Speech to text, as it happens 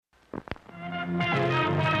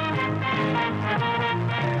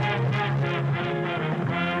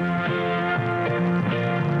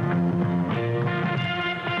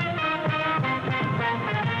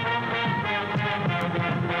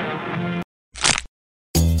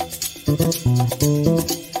Oh,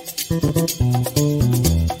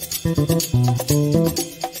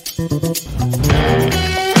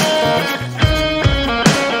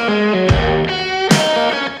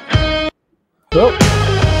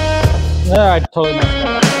 I totally messed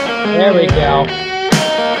up. There we go.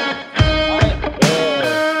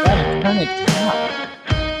 Turn it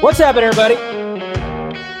down. What's happening, everybody?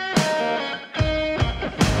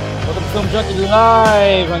 Welcome to Film Junkee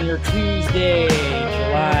Live on your Tuesday,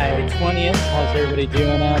 July 20th. How's everybody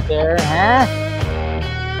doing out there? Huh?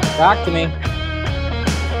 Talk to me.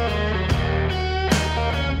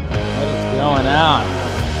 What is going on?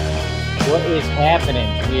 What is happening,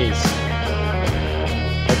 please?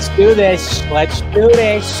 Let's do this. Let's do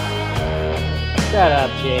this. Shut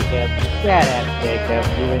up, Jacob. Shut up, Jacob.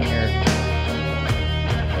 You and your...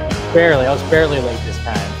 I was barely late this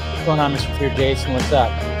time. What's going on, Mr. Fear Jason? What's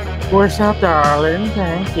up? What's up, darling?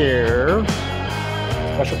 Thank you.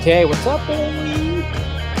 Special K, what's up, baby?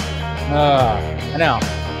 I know.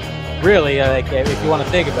 Really, like, if you want to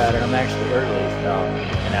think about it, I'm actually early. So,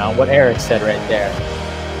 you know, what Eric said right there.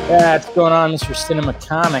 Yeah, what's going on, Mr. Cinema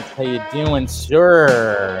Comics? How you doing,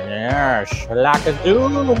 sir? Yeah,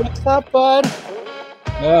 shalakazoo. What's up, bud?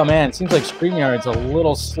 Oh, man, it seems like StreamYard's a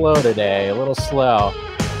little slow today. A little slow.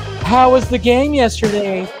 How was the game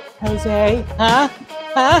yesterday, Jose? Huh?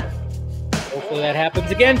 Hopefully that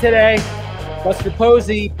happens again today. Buster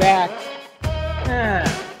Posey back.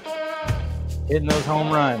 Hitting those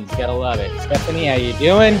home runs. Gotta love it. Stephanie, how you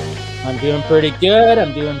doing? I'm doing pretty good.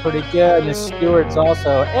 Miss Stewart's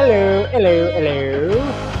also. Hello.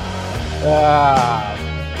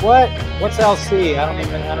 What's LC? I don't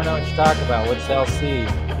know what you're talking about. What's LC?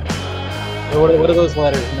 What do those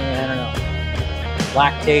letters mean? I don't know.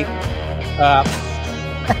 Lactate.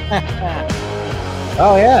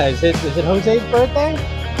 Oh yeah, is it Jose's birthday?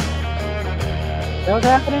 Is that what's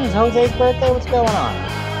happening? Is Jose's birthday? What's going on?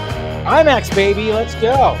 IMAX, baby, let's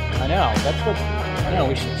go. I know.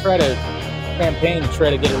 We should try to campaign to try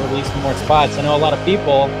to get it released in more spots. I know a lot of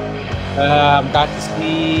people got to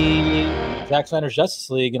see Zack Snyder's Justice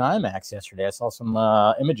League in IMAX yesterday. I saw some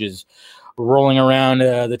images rolling around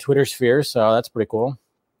the Twitter sphere, so that's pretty cool.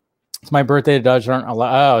 It's my birthday. The Dodgers aren't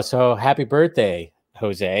allowed. Oh, so happy birthday,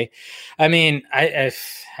 Jose. I mean, I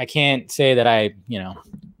can't say that I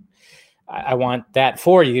want that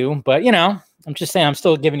for you, but I'm just saying I'm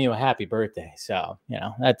still giving you a happy birthday. So,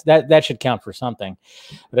 that should count for something.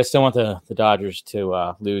 But I still want the Dodgers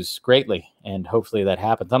to lose greatly, and hopefully that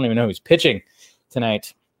happens. I don't even know who's pitching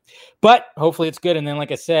tonight, but hopefully it's good. And then,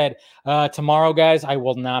 like I said, tomorrow, guys, I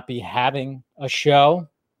will not be having a show.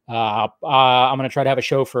 I'm going to try to have a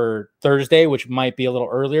show for Thursday, which might be a little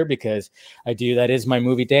earlier because that is my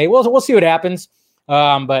movie day. We'll see what happens.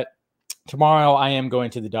 But tomorrow I am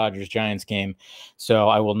going to the Dodgers-Giants game, so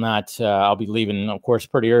I will not, I'll be leaving, of course,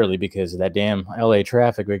 pretty early because of that damn LA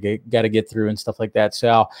traffic we got to get through and stuff like that.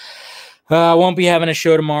 So I won't be having a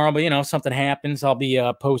show tomorrow, but if something happens, I'll be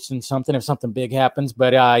posting something if something big happens.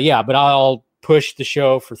 But but I'll push the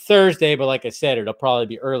show for Thursday. But like I said, it'll probably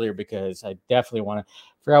be earlier because I definitely want to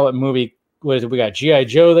figure out what movie was it. We got G.I.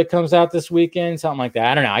 Joe that comes out this weekend, something like that.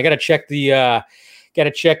 I don't know. I got to check the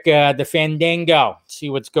Fandango,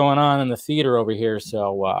 see what's going on in the theater over here.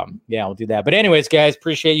 So we'll do that. But anyways, guys,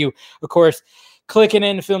 appreciate you, of course, clicking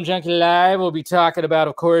into Film Junkee Live. We'll be talking about,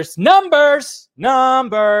 of course, numbers.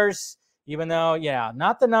 Even though,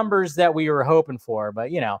 not the numbers that we were hoping for,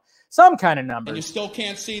 but some kind of numbers. And you still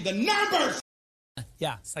can't see the numbers.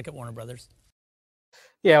 Yeah, second Warner Brothers.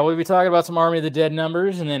 Yeah, we'll be talking about some Army of the Dead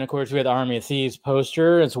numbers, and then of course we had the Army of Thieves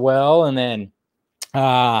poster as well, and then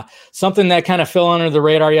something that kind of fell under the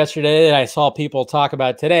radar yesterday that I saw people talk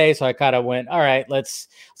about today, so I kind of went, all right, let's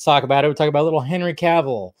talk about it. We'll talk about little Henry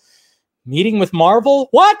Cavill meeting with Marvel.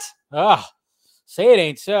 What? Say it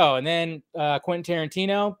ain't so. And then Quentin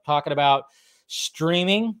Tarantino talking about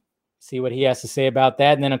streaming. See what he has to say about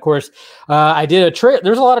that. And then, of course, I did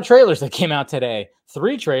there's a lot of trailers that came out today.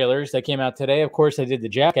 3 trailers that came out today. Of course, I did the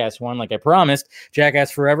Jackass one, like I promised. Jackass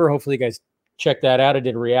Forever. Hopefully, you guys check that out. I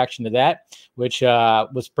did a reaction to that, which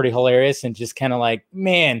was pretty hilarious and just kind of like,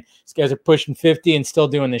 man, these guys are pushing 50 and still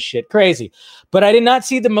doing this shit. Crazy. But I did not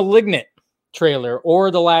see the Malignant trailer or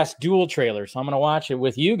the Last Duel trailer, so I'm going to watch it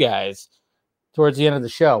with you guys towards the end of the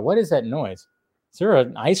show. What is that noise? Is there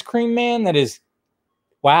an ice cream man that is...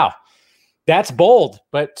 Wow. That's bold,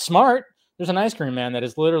 but smart. There's an ice cream man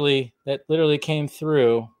that literally came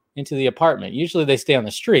through into the apartment. Usually they stay on the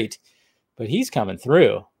street, but he's coming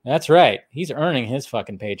through. That's right. He's earning his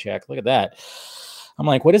fucking paycheck. Look at that. I'm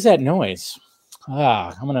like, what is that noise? Can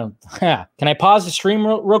I pause the stream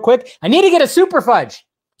real quick? I need to get a super fudge.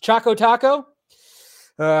 Choco Taco.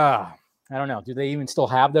 I don't know. Do they even still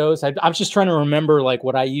have those? I'm just trying to remember like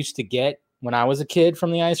what I used to get when I was a kid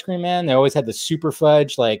from the ice cream man. They always had the super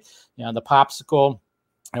fudge, like, the popsicle.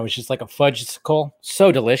 It was just like a fudgesicle.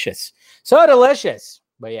 So delicious. So delicious.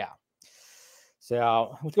 But yeah.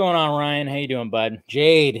 So what's going on, Ryan? How you doing, bud?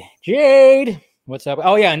 Jade. What's up?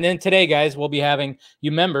 Oh, yeah. And then today, guys, we'll be having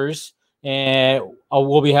you members, and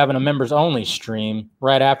we'll be having a members only stream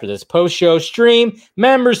right after this post-show stream,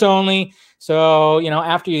 members only. So,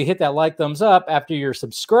 after you hit that like, thumbs up, after you're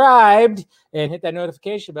subscribed and hit that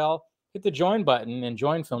notification bell, hit the join button and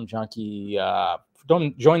join Film Junkee.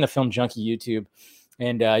 Don't join the Film Junkee YouTube,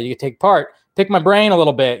 and you can take part. Pick my brain a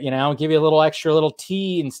little bit, give you a little extra little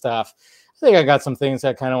tea and stuff. I think I got some things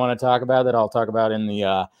I kind of want to talk about that I'll talk about in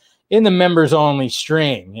the members only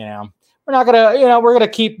stream. We're not gonna, we're gonna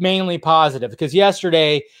keep mainly positive because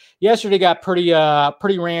yesterday got pretty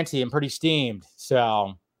ranty and pretty steamed.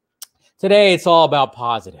 So today it's all about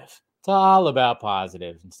positive. It's all about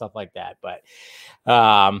positive and stuff like that. But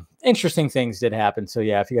interesting things did happen. So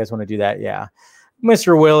yeah, if you guys want to do that, yeah.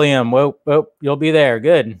 Mr. William, whoa, you'll be there.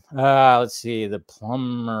 Good. Let's see. The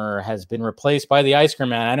plumber has been replaced by the ice cream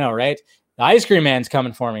man. I know, right? The ice cream man's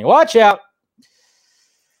coming for me. Watch out.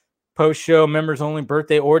 Post-show members only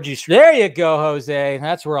birthday orgy. There you go, Jose.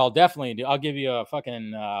 That's where I'll definitely do. I'll give you a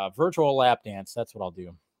fucking virtual lap dance. That's what I'll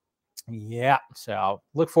do. Yeah. So I'll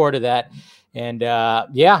look forward to that. And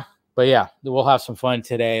yeah, we'll have some fun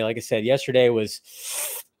today. Like I said, yesterday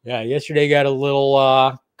got a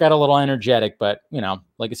little energetic, but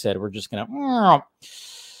like I said, we're just gonna.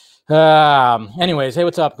 Anyways, hey,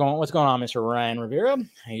 what's up? What's going on, Mr. Ryan Rivera?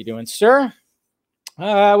 How you doing, sir?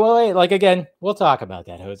 Well, hey, again, we'll talk about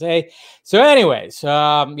that, Jose. So, anyways,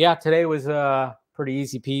 today was pretty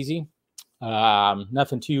easy peasy.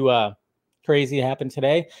 Nothing too crazy happened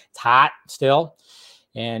today. It's hot still,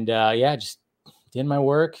 and just did my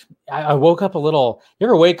work. I woke up a little. You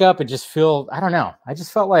ever wake up and just feel? I don't know. I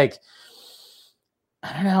just felt like.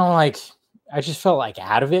 I just felt like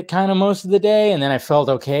out of it kind of most of the day. And then I felt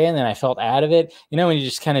okay. And then I felt out of it. When you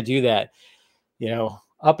just kind of do that,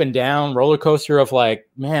 up and down roller coaster of like,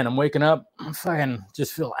 man, I'm waking up. I'm fucking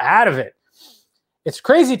just feel out of it. It's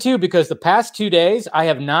crazy too, because the past 2 days I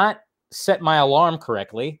have not set my alarm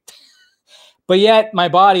correctly, but yet my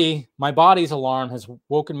body's alarm has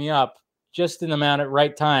woken me up just in the amount at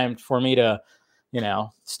right time for me to,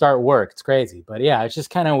 start work. It's crazy. But yeah, it just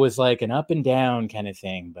kind of was like an up and down kind of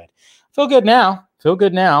thing. But I feel good now.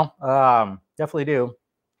 Definitely do.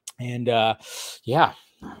 And yeah,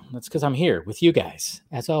 that's because I'm here with you guys,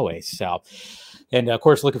 as always. So, and of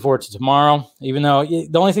course, looking forward to tomorrow, even though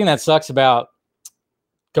the only thing that sucks about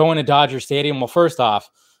going to Dodger Stadium, well, first off,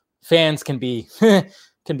 fans can be a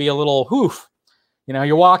little hoof.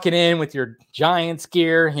 You're walking in with your Giants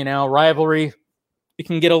gear, rivalry. It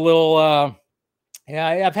can get a little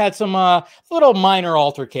I've had some little minor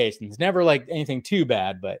altercations, never like anything too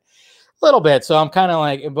bad, but a little bit. So I'm kind of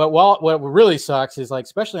like, but what really sucks is like,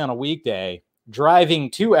 especially on a weekday, driving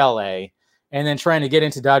to LA and then trying to get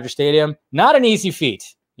into Dodger Stadium, not an easy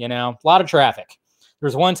feat, a lot of traffic. There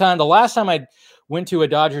was one time, the last time I went to a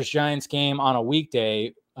Dodgers Giants game on a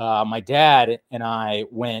weekday, my dad and I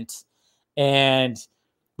went, and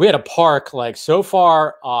we had to park like so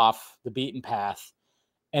far off the beaten path.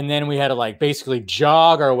 And then we had to like basically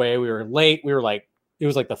jog our way. We were late. We were like, it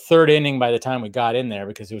was like the third inning by the time we got in there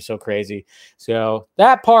because it was so crazy. So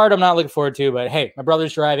that part I'm not looking forward to, but hey, my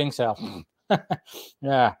brother's driving. So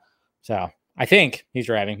yeah. So I think he's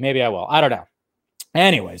driving. Maybe I will. I don't know.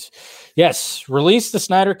 Anyways, yes. Release the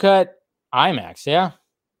Snyder Cut IMAX. Yeah.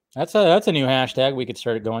 That's a new hashtag we could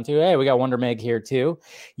start going to. Hey, we got Wonder Meg here too.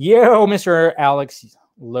 Yo, Mr. Alex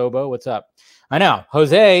Lobo. What's up? I know.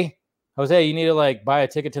 Jose, you need to like buy a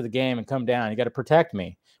ticket to the game and come down. You got to protect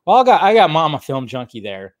me. Well, I got Mama Film Junkee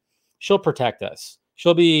there. She'll protect us.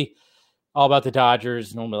 She'll be all about the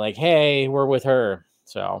Dodgers, and we'll be like, hey, we're with her.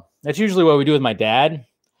 So that's usually what we do with my dad.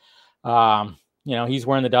 He's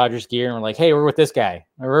wearing the Dodgers gear, and we're like, hey, we're with this guy.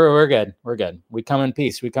 We're good. We're good. We come in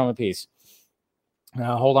peace.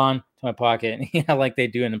 Hold on to my pocket. Yeah, like they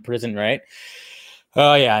do in the prison, right?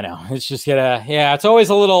 Oh, yeah, I know. It's just it's always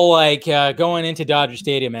a little like going into Dodger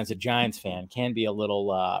Stadium as a Giants fan can be a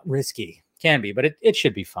little risky. Can be, but it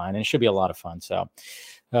should be fine. And it should be a lot of fun. So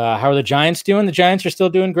how are the Giants doing? The Giants are still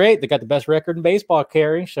doing great. They got the best record in baseball,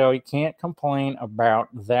 Carrie. So you can't complain about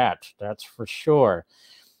that. That's for sure.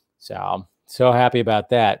 So happy about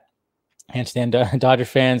that. Handstand Dodger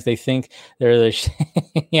fans, they think they're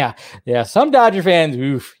the yeah. Some Dodger fans,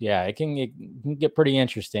 it can get pretty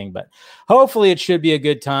interesting, but hopefully it should be a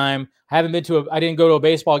good time. I didn't go to a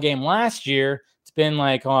baseball game last year. It's been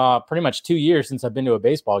like pretty much 2 years since I've been to a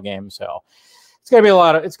baseball game. So it's going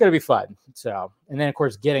to be fun. So, and then of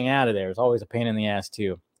course, getting out of there is always a pain in the ass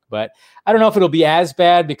too. But I don't know if it'll be as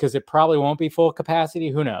bad because it probably won't be full capacity.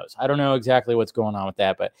 Who knows? I don't know exactly what's going on with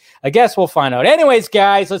that, but I guess we'll find out. Anyways,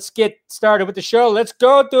 guys, let's get started with the show. Let's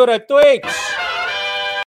go to the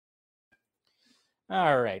tweets.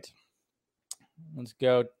 All right. Let's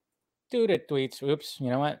go to the tweets. Oops. You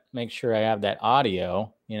know what? Make sure I have that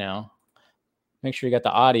audio, Make sure you got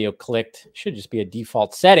the audio clicked. Should just be a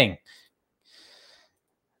default setting.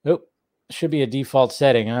 Oop. Should be a default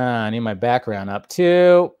setting. I need my background up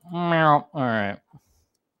too. All right.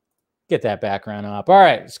 Get that background up. All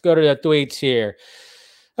right. Let's go to the tweets here.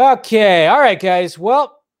 Okay. All right, guys.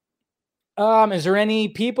 Well, is there any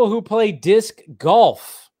people who play disc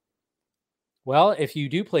golf? Well, if you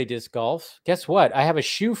do play disc golf, guess what? I have a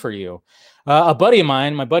shoe for you. A buddy of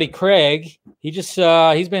mine, my buddy Craig, he's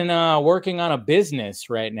been working on a business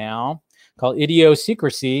right now called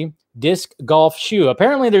Idiosyncrasy Disc Golf Shoe.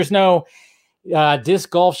 Apparently, there's no disc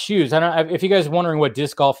golf shoes. I don't know if you guys are wondering what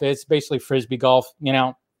disc golf is. It's basically frisbee golf.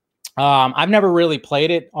 I've never really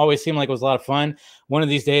played it. Always seemed like it was a lot of fun. One of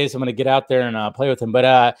these days, I'm going to get out there and play with him.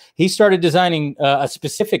 But he started designing a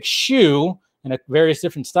specific shoe in various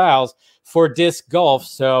different styles for disc golf.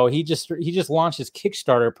 So he just launched his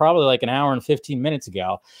Kickstarter probably like an hour and 15 minutes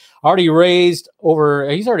ago. Already raised over.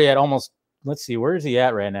 He's already at almost. Let's see, where is he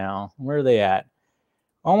at right now? Where are they at?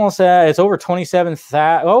 Almost it's over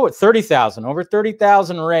 27,000. Oh, 30,000. Over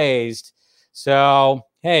 30,000 raised. So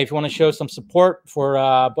hey, if you want to show some support for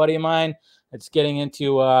a buddy of mine that's getting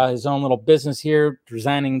into his own little business here,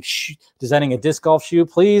 designing a disc golf shoe,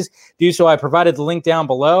 please do so. I provided the link down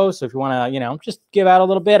below. So if you want to, just give out a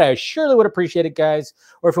little bit, I surely would appreciate it, guys.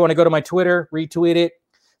 Or if you want to go to my Twitter, retweet it,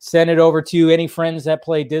 send it over to any friends that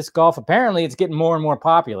play disc golf. Apparently, it's getting more and more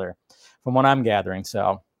popular from what I'm gathering.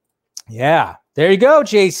 So yeah, there you go,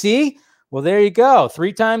 JC. Well, there you go.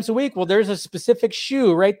 3 times a week. Well, there's a specific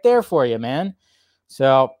shoe right there for you, man.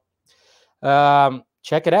 So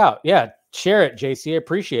check it out. Yeah. Share it, JC. I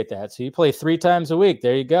appreciate that. So you play 3 times a week.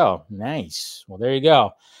 There you go. Nice. Well, there you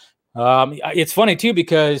go. It's funny too,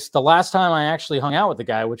 because the last time I actually hung out with the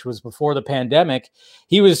guy, which was before the pandemic,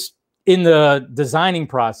 he was in the designing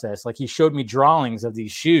process. Like he showed me drawings of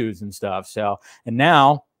these shoes and stuff. So, and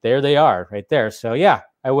now there they are right there. So yeah,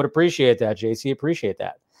 I would appreciate that, JC. Appreciate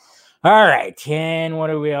that. All right. And what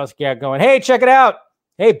do we else got going? Hey, check it out.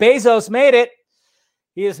 Hey, Bezos made it.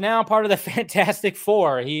 He is now part of the Fantastic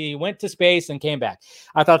Four. He went to space and came back.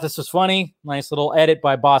 I thought this was funny. Nice little edit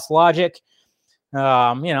by Boss Logic.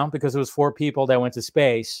 Because it was 4 people that went to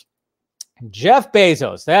space. Jeff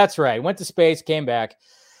Bezos, that's right. Went to space, came back.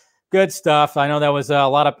 Good stuff. I know that was a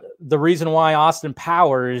lot of the reason why Austin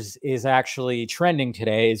Powers is actually trending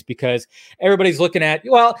today is because everybody's looking at,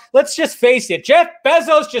 well, let's just face it. Jeff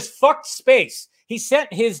Bezos just fucked space. He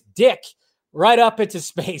sent his dick right up into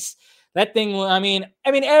space. That thing, I mean,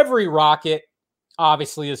 every rocket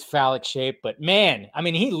obviously is phallic shaped, but man,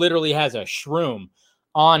 he literally has a shroom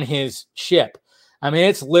on his ship.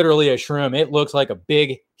 It's literally a shroom. It looks like a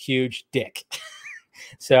big, huge dick.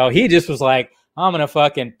 So he just was like, I'm going to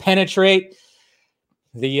fucking penetrate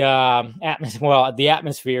the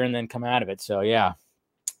atmosphere and then come out of it. So, yeah.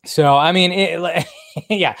 So,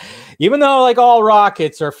 yeah, even though like all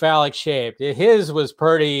rockets are phallic shaped, his was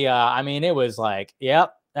pretty, it was like,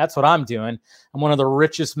 yep. That's what I'm doing. I'm one of the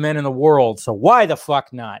richest men in the world. So why the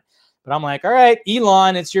fuck not? But I'm like, all right,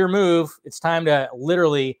 Elon, it's your move. It's time to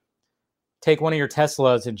literally take one of your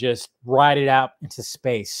Teslas and just ride it out into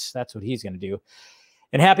space. That's what he's going to do.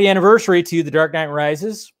 And happy anniversary to The Dark Knight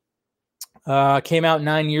Rises. Came out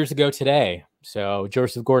 9 years ago today. So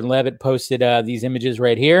Joseph Gordon-Levitt posted these images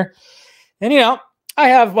right here. And, I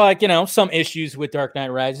have some issues with Dark Knight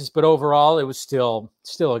Rises, but overall it was still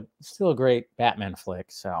a great Batman flick.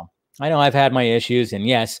 So I know I've had my issues, and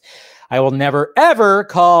yes, I will never ever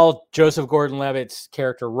call Joseph Gordon-Levitt's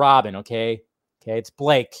character Robin. Okay, it's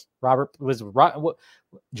Blake.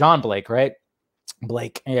 John Blake, right?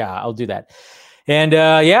 Blake. Yeah, I'll do that. And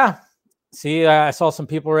yeah, see, I saw some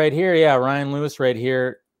people right here. Yeah, Ryan Lewis right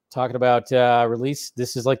here talking about release.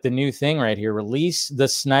 This is like the new thing right here. Release the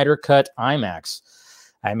Snyder Cut IMAX.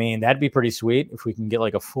 That'd be pretty sweet if we can get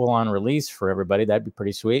like a full-on release for everybody. That'd be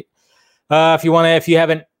pretty sweet. If you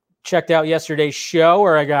haven't checked out yesterday's show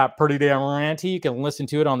where I got pretty damn ranty, you can listen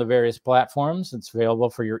to it on the various platforms. It's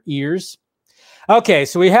available for your ears. Okay,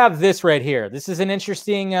 so we have this right here. This is an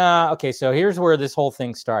interesting. Okay, so here's where this whole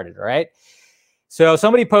thing started. All right. So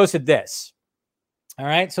somebody posted this. All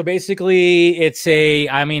right. So basically, it's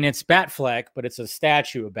Batfleck, but it's a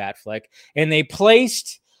statue of Batfleck, and they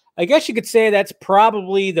placed I guess you could say that's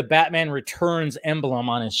probably the Batman Returns emblem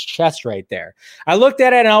on his chest right there. I looked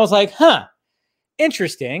at it and I was like, huh,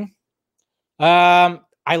 interesting.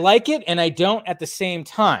 I like it and I don't at the same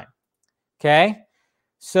time. Okay.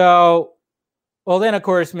 So, well, then, of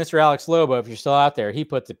course, Mr. Alex Lobo, if you're still out there, he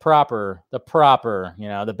put the proper,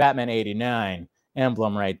 the Batman 89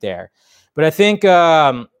 emblem right there. But I think,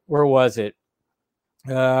 where was it?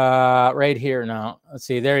 Right here. No, let's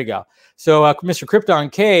see. There you go. So Mr.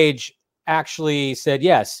 Krypton Cage actually said,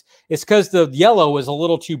 yes, it's because the yellow was a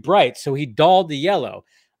little too bright. So he dulled the yellow.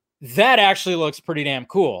 That actually looks pretty damn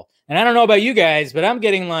cool. And I don't know about you guys, but I'm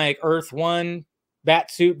getting like Earth 1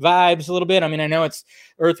 Batsuit vibes a little bit. I mean, I know it's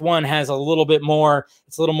Earth 1 has a little bit more,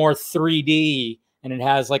 it's a little more 3D and it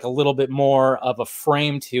has like a little bit more of a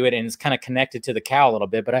frame to it and it's kind of connected to the cow a little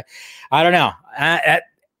bit, but I don't know. I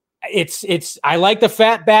like the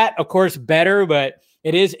fat bat, of course, better, but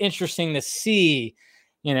it is interesting to see,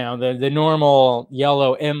 the normal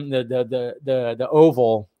yellow the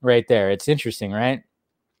oval right there. It's interesting, right?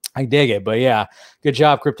 I dig it, but yeah, good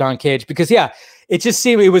job, Krypton Cage. Because it just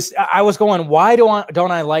seemed I was going, why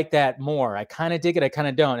don't I like that more? I kind of dig it, I kind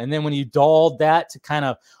of don't. And then when you dulled that to kind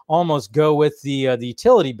of almost go with the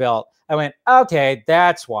utility belt, I went, okay,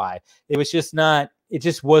 that's why. It was just not. It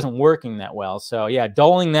just wasn't working that well. So yeah,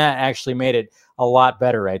 dulling that actually made it a lot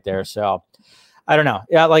better right there. So I don't know.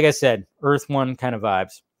 Yeah, like I said, Earth 1 kind of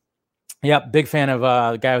vibes. Yep, big fan of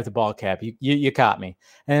the guy with the ball cap. You caught me.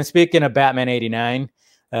 And then speaking of Batman 89.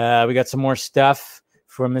 We got some more stuff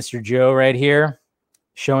from Mr. Joe right here,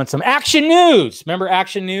 showing some action news. Remember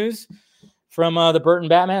action news from the Burton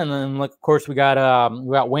Batman? And then, of course, we got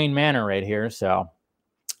Wayne Manor right here. So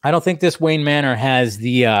I don't think this Wayne Manor has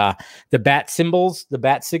the bat symbols, the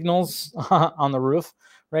bat signals on the roof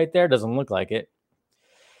right there. Doesn't look like it.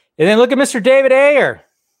 And then look at Mr. David Ayer.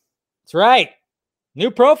 That's right.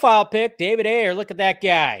 New profile pic, David Ayer. Look at that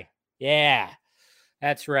guy. Yeah,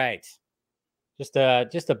 that's right. Just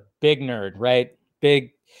a big nerd, right?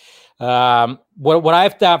 Big. What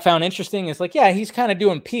I've found interesting is like, yeah, he's kind of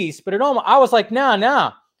doing peace, but I was like,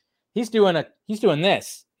 no, he's doing this.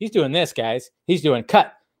 He's doing this, guys. He's doing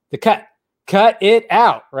cut it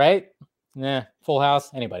out, right? Full House,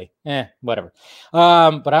 anybody? Whatever.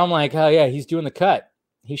 But I'm like, oh yeah, he's doing the cut.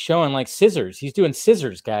 He's showing like scissors. He's doing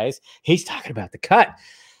scissors, guys. He's talking about the cut.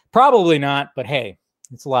 Probably not, but hey,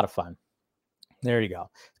 it's a lot of fun. There you go.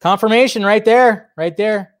 Confirmation right there.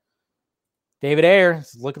 David Ayer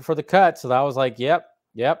is looking for the cut. So that was like, yep.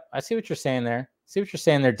 I see what you're saying there.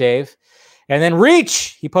 Dave. And then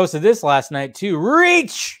Reach. He posted this last night too.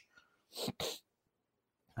 Reach.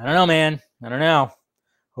 I don't know, man. I don't know.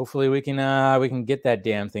 Hopefully we can get that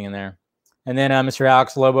damn thing in there. And then Mr.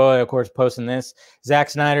 Alex Lobo, of course, posting this. Zack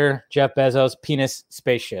Snyder, Jeff Bezos, penis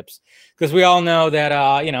spaceships. Because we all know that,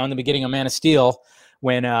 in the beginning of Man of Steel,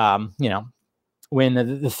 when the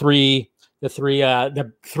three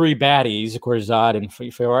baddies, of course, Zod and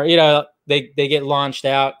Fear, they get launched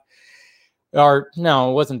out. Or no,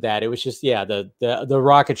 it wasn't that. It was just the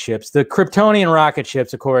rocket ships, the Kryptonian rocket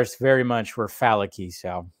ships, of course, very much were phallic-y.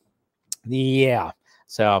 So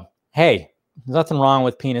so hey, there's nothing wrong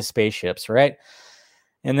with penis spaceships, right?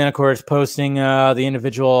 And then, of course, posting the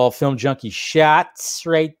individual film Junkee shots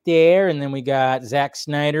right there. And then we got Zack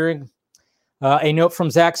Snyder. A note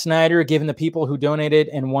from Zack Snyder, giving the people who donated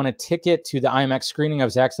and won a ticket to the IMAX screening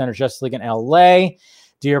of Zack Snyder's Justice League in L.A.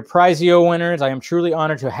 Dear Prizio winners, I am truly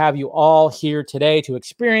honored to have you all here today to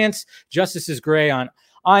experience Justice is Gray on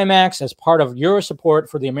IMAX as part of your support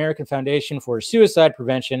for the American Foundation for Suicide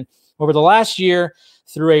Prevention. Over the last year,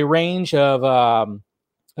 through a range of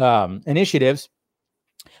initiatives,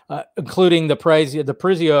 including the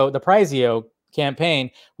Prizio campaign,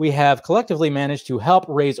 we have collectively managed to help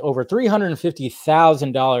raise over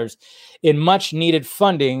 $350,000 in much needed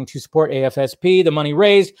funding to support AFSP. The money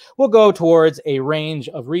raised will go towards a range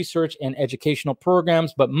of research and educational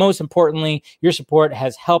programs, but most importantly, your support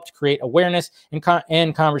has helped create awareness and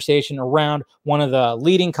conversation around one of the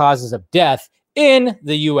leading causes of death in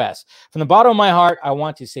the U.S. From the bottom of my heart, I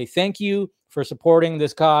want to say thank you for supporting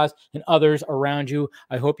this cause and others around you.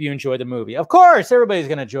 I hope you enjoy the movie. Of course, everybody's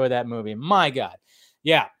going to enjoy that movie. My God.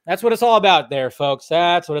 Yeah, that's what it's all about there, folks.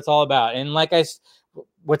 That's what it's all about. And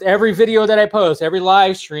with every video that I post, every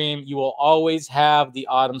live stream, you will always have the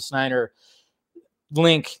Autumn Snyder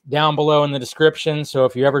link down below in the description. So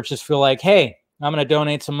if you ever just feel like, hey, I'm going to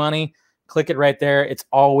donate some money, click it right there. It's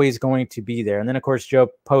always going to be there. And then, of course, Joe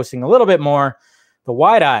posting a little bit more. The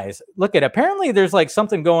wide eyes. Look at, apparently there's like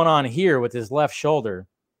something going on here with his left shoulder.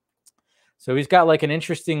 So he's got like an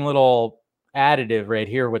interesting little additive right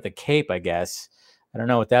here with the cape, I guess. I don't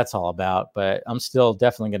know what that's all about, but I'm still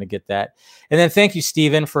definitely going to get that. And then thank you,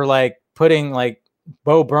 Steven, for like putting like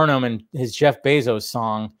Bo Burnham and his Jeff Bezos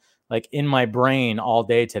song like in my brain all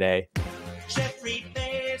day today. Jeffrey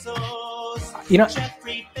Bezos. You know,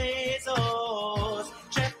 Jeffrey Bezos.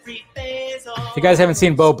 Jeffrey Bezos. if you guys haven't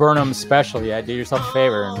seen Bo Burnham's special yet, do yourself a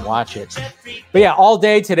favor and watch it. But yeah, all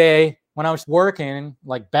day today, when I was working,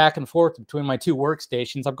 like back and forth between my two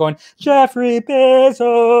workstations, I'm going, Jeffrey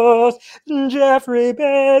Bezos, Jeffrey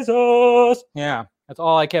Bezos. Yeah, that's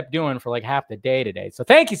all I kept doing for like half the day today. So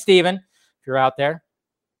thank you, Steven, if you're out there.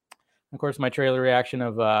 Of course, my trailer reaction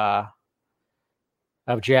of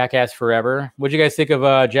Jackass Forever. What'd you guys think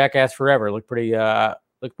of Jackass Forever? Looked pretty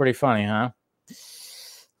funny, huh?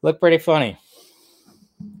 Looked pretty funny.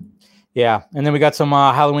 Yeah, and then we got some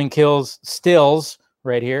Halloween Kills stills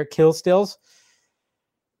right here. Kill stills.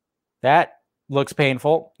 That looks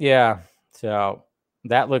painful. Yeah, so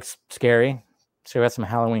that looks scary. So we got some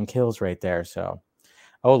Halloween Kills right there. So,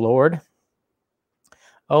 oh Lord.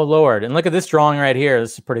 Oh Lord. And look at this drawing right here.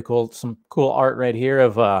 This is pretty cool. Some cool art right here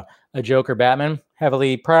of a Joker Batman.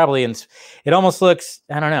 Heavily, probably, and it almost looks,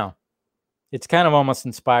 I don't know. It's kind of almost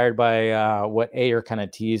inspired by what Ayer kind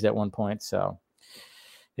of teased at one point. So,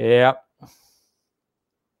 yeah.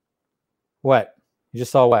 What? You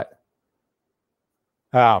just saw what?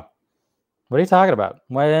 Oh. What are you talking about?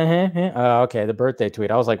 What? Oh, okay, the birthday tweet.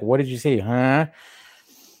 I was like, what did you see? Huh?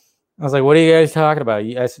 I was like, what are you guys talking about?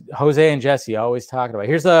 Jose and Jesse always talking about.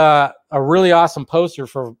 Here's a really awesome poster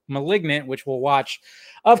for Malignant, which we'll watch,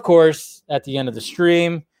 of course, at the end of the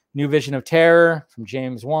stream. New Vision of Terror from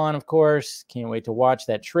James Wan, of course. Can't wait to watch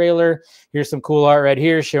that trailer. Here's some cool art right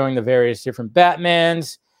here showing the various different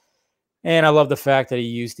Batmans. And I love the fact that he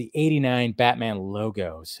used the 89 Batman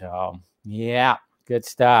logo. So, yeah, good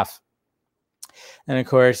stuff. And, of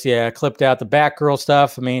course, yeah, clipped out the Batgirl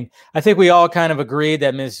stuff. I mean, I think we all kind of agreed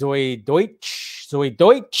that Ms. Zoe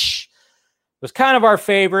Deutsch was kind of our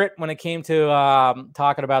favorite when it came to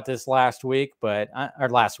talking about this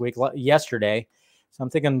yesterday. So I'm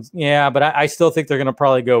thinking, yeah, but I still think they're going to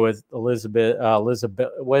probably go with Elizabeth,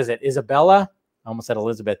 what is it, Isabella? I almost said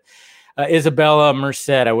Elizabeth. Isabella Merced.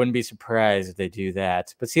 I wouldn't be surprised if they do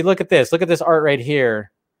that. But see, look at this. Look at this art right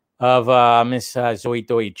here of Miss Zoe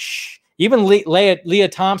Deutsch. Even Leah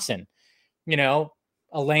Thompson, you know,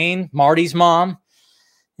 Elaine, Marty's mom,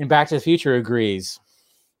 in Back to the Future agrees.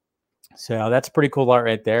 So that's pretty cool art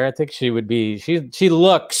right there. I think she would be, she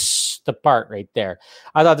looks the part right there.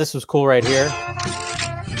 I thought this was cool right here.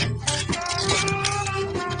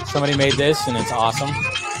 Somebody made this and it's awesome.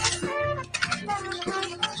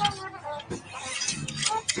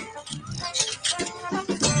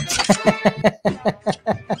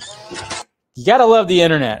 You got to love the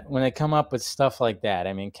internet when they come up with stuff like that.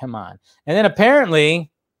 I mean, come on. And then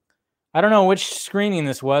apparently, I don't know which screening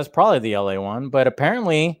this was, probably the LA one, but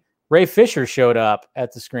apparently Ray Fisher showed up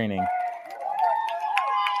at the screening.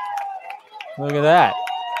 Look at that.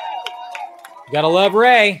 You got to love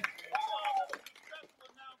Ray.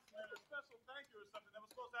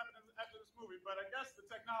 But I guess the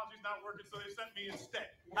technology's not working, so they sent me instead.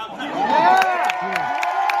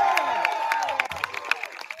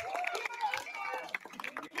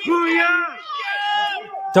 Booyah!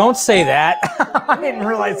 Don't say that. I didn't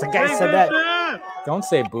realize the guy said that. Don't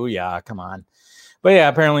say booyah. Come on. But yeah,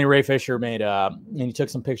 apparently Ray Fisher made and he took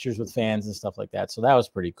some pictures with fans and stuff like that. So that was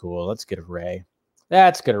pretty cool. Let's get a Ray.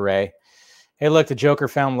 That's good, Ray. Hey, look, the Joker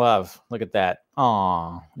found love. Look at that.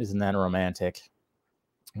 Aw, isn't that romantic?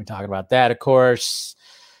 We're talking about that, of course.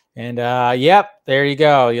 And yep, there you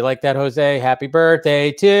go. You like that, Jose? Happy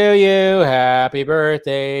birthday to you. Happy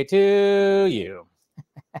birthday to you.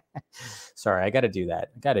 Sorry, I got to do that.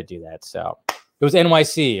 So it was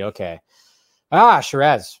NYC. Okay.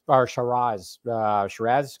 Shiraz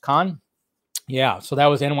Khan. Yeah. So that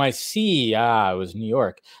was NYC. It was New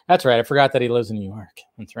York. That's right. I forgot that he lives in New York.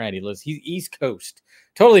 That's right. He's East Coast.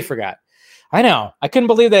 Totally forgot. I know. I couldn't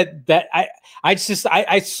believe that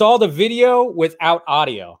I saw the video without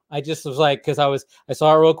audio. I just was like, because I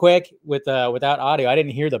saw it real quick without audio. I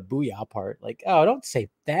didn't hear the booyah part. Like, oh, don't say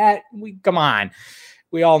that. Come on.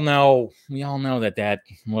 We all know that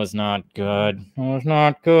was not good. It was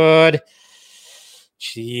not good.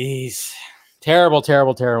 Jeez. Terrible.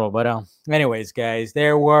 But anyways, guys,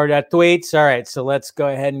 there were the tweets. All right, so let's go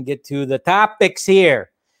ahead and get to the topics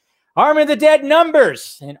here. Army of the Dead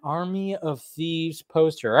numbers and Army of Thieves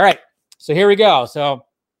poster. All right, so here we go. So,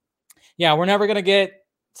 yeah, we're never going to get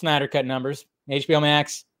Snyder Cut numbers. HBO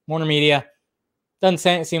Max, Warner Media.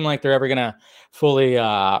 Doesn't seem like they're ever going to fully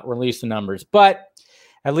release the numbers. But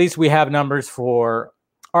at least we have numbers for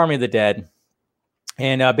Army of the Dead.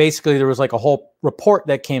 And basically, there was like a whole report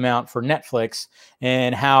that came out for Netflix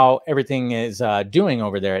and how everything is doing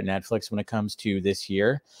over there at Netflix when it comes to this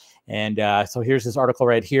year. And so here's this article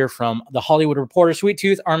right here from The Hollywood Reporter. Sweet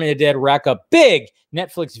Tooth, Army of the Dead rack up big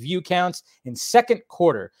Netflix view counts in second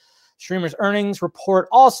quarter. Streamer's earnings report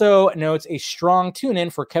also notes a strong tune-in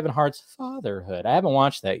for Kevin Hart's Fatherhood. I haven't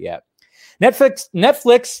watched that yet.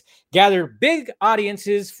 Netflix gathered big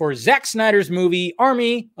audiences for Zack Snyder's movie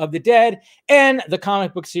Army of the Dead and the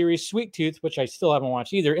comic book series Sweet Tooth, which I still haven't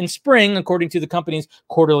watched either, in spring, according to the company's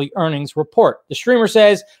quarterly earnings report. The streamer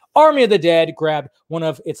says Army of the Dead grabbed one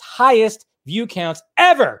of its highest view counts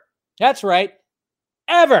ever. That's right,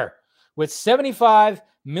 ever, with 75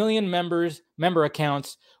 million member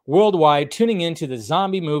accounts worldwide tuning into the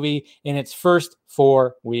zombie movie in its first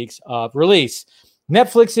 4 weeks of release.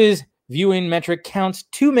 Netflix's viewing metric counts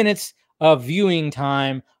 2 minutes of viewing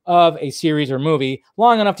time of a series or movie,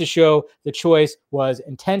 long enough to show the choice was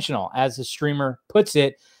intentional, as the streamer puts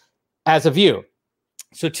it, as a view.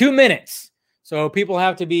 So 2 minutes. So people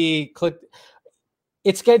have to be clicked.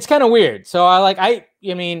 It's kind of weird. So I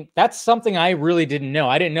mean, that's something I really didn't know.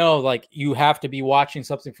 I didn't know like you have to be watching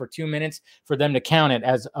something for 2 minutes for them to count it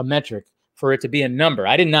as a metric, for it to be a number.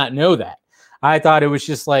 I did not know that. I thought it was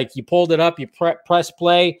just like you pulled it up, you press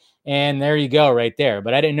play, and there you go right there.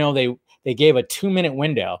 But I didn't know they gave a 2 minute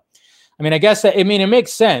window. I mean, I guess it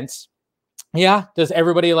makes sense. Yeah. Does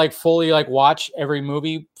everybody like fully like watch every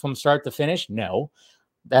movie from start to finish? No.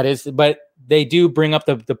 That is, but they do bring up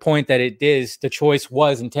the point that the choice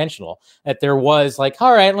was intentional, that there was like,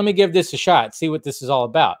 all right, let me give this a shot, see what this is all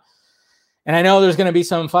about. And I know there's going to be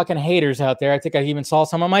some fucking haters out there. I think I even saw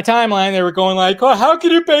some on my timeline. They were going like, oh, how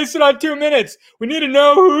can you base it on 2 minutes? We need to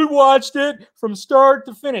know who watched it from start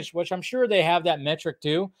to finish, which I'm sure they have that metric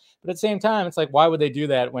too. But at the same time, it's like, why would they do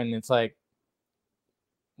that when it's like,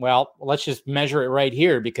 well, let's just measure it right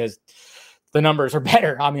here because the numbers are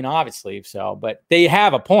better. I mean, obviously so, but they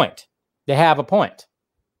have a point. They have a point.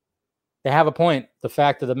 They have a point. The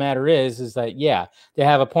fact of the matter is that, yeah, they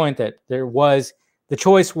have a point that the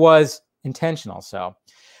choice was intentional. So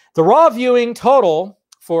the raw viewing total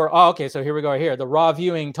for, so here we go here. The raw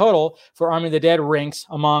viewing total for Army of the Dead ranks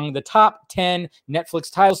among the top 10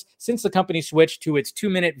 Netflix titles since the company switched to its 2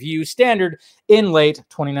 minute view standard in late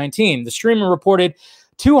 2019. The streamer reported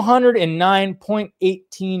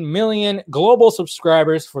 209.18 million global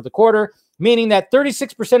subscribers for the quarter, meaning that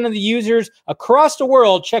 36% of the users across the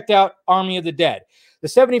world checked out Army of the Dead. The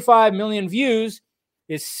 75 million views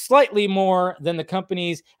is slightly more than the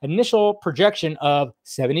company's initial projection of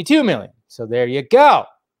 72 million. So there you go.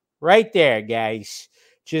 Right there, guys.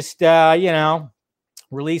 Just,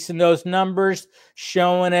 releasing those numbers,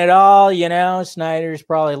 showing it all, Snyder's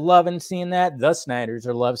probably loving seeing that. The Snyders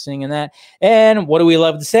are love seeing that. And what do we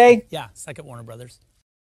love to say? Yeah, suck it, Warner Brothers.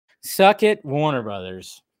 Suck it, Warner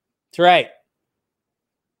Brothers. That's right.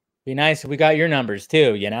 Be nice if we got your numbers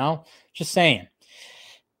too, Just saying.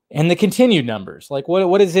 And the continued numbers. Like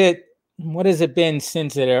what is it? What has it been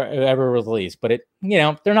since it ever released? But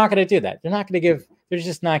they're not going to do that. They're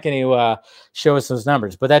just not going to show us those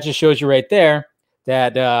numbers. But that just shows you right there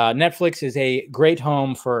that Netflix is a great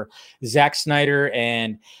home for Zack Snyder.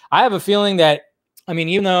 And I have a feeling that,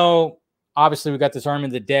 even though obviously we got this Army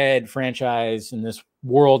of the Dead franchise and this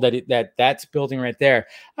world that's building right there,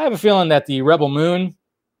 I have a feeling that the Rebel Moon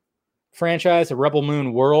franchise, the Rebel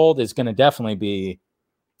Moon world, is going to definitely be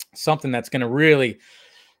something that's going to really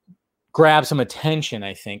grab some attention,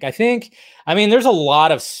 I think. There's a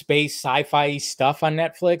lot of space sci-fi stuff on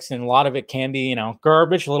Netflix, and a lot of it can be,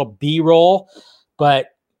 garbage, a little B-roll. But,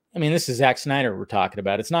 this is Zack Snyder we're talking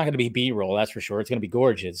about. It's not going to be B-roll, that's for sure. It's going to be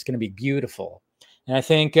gorgeous. It's going to be beautiful. And I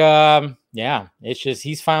think, it's just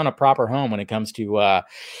he's found a proper home when it comes to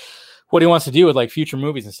what he wants to do with, like, future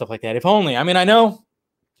movies and stuff like that. If only. I know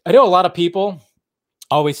a lot of people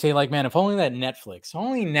always say, like, man, if only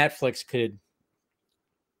Netflix could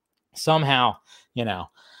somehow,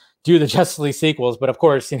 do the Justice League sequels. But of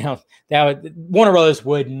course, Warner Brothers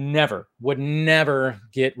would never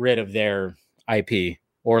get rid of their IP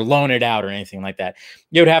or loan it out or anything like that.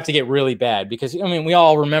 It would have to get really bad because, we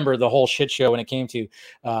all remember the whole shit show when it came to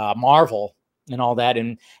Marvel and all that,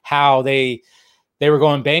 and how they were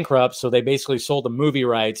going bankrupt. So they basically sold the movie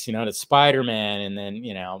rights, to Spider-Man and then,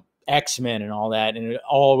 X-Men and all that. And it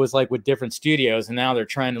all was like with different studios. And now they're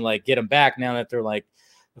trying to like get them back now that they're like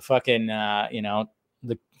the fucking, the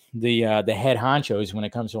head honchos when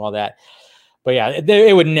it comes to all that. But yeah,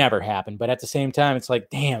 it would never happen. But at the same time, it's like,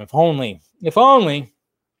 damn, if only,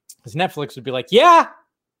 because Netflix would be like, yeah,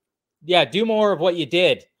 do more of what you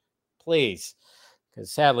did, please.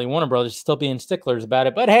 Because sadly, Warner Brothers is still being sticklers about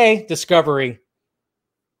it. But hey, Discovery,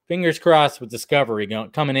 fingers crossed with Discovery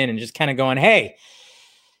coming in and just kind of going, hey,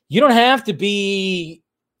 you don't have to be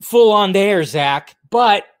full on there, Zack,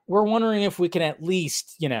 but we're wondering if we can at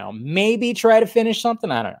least, maybe try to finish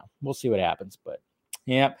something. I don't know. We'll see what happens. But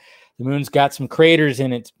yeah, the moon's got some craters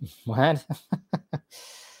in it. What?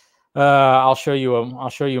 I'll show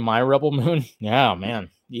you my rebel moon. Yeah, man.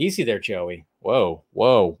 Easy there, Joey. Whoa.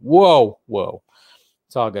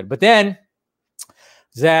 It's all good. But then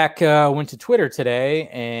Zack went to Twitter today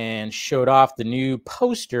and showed off the new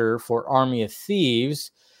poster for Army of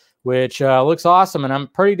Thieves, which looks awesome, and I'm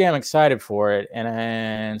pretty damn excited for it.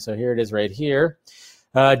 And so here it is right here.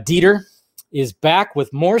 Dieter is back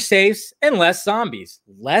with more safes and less zombies.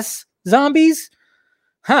 Less zombies?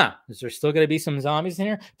 Huh. Is there still going to be some zombies in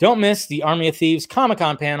here? Don't miss the Army of Thieves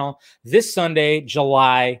Comic-Con panel this Sunday,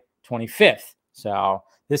 July 25th. So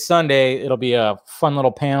this Sunday, it'll be a fun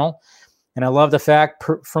little panel. And I love the fact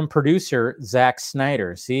from producer Zack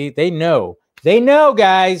Snyder. See, they know,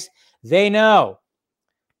 guys. They know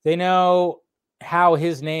how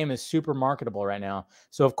his name is super marketable right now.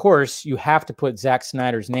 So, of course, you have to put Zack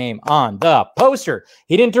Snyder's name on the poster.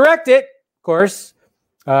 He didn't direct it, of course.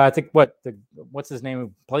 I think what's his name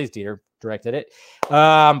who plays Dieter directed it.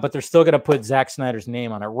 But they're still going to put Zack Snyder's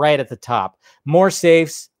name on it right at the top. More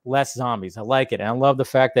safes, less zombies. I like it. And I love the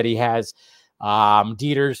fact that he has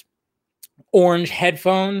Dieter's orange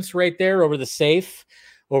headphones right there over the safe,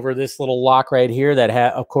 over this little lock right here that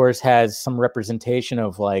of course has some representation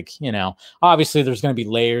of, like, obviously there's going to be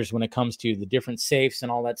layers when it comes to the different safes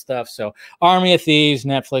and all that stuff. So Army of Thieves,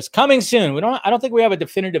 Netflix, coming soon. I don't think we have a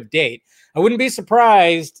definitive date. I wouldn't be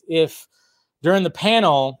surprised if during the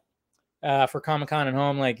panel for Comic-Con at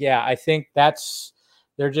home, I think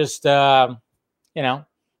they're just they're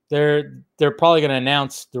probably going to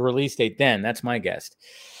announce the release date then. That's my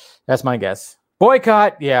guess.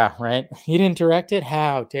 Boycott, yeah, right. He didn't direct it.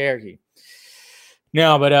 How dare he?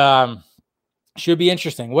 No, but should be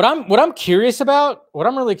interesting. What I'm really curious about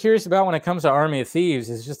when it comes to Army of Thieves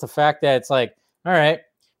is just the fact that it's like, all right,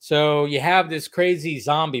 so you have this crazy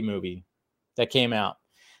zombie movie that came out,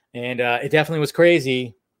 and it definitely was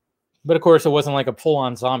crazy, but of course it wasn't like a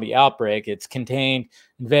full-on zombie outbreak. It's contained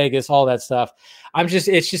in Vegas, all that stuff.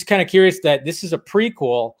 It's just kind of curious that this is a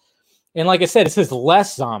prequel. And like I said, this is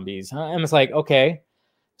less zombies. And it's like, okay,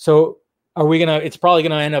 so it's probably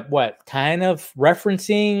going to end up kind of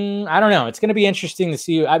referencing, I don't know. It's going to be interesting to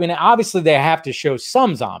see. I mean, obviously they have to show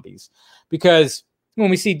some zombies, because when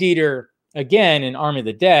we see Dieter again in Army of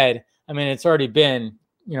the Dead, I mean, it's already been,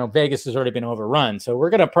 Vegas has already been overrun. So we're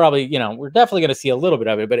going to probably, we're definitely going to see a little bit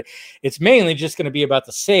of it, but it's mainly just going to be about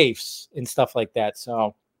the safes and stuff like that.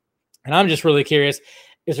 So, and I'm just really curious.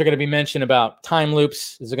 Is there going to be mention about time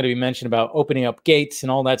loops? Is there going to be mention about opening up gates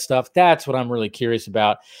and all that stuff? That's what I'm really curious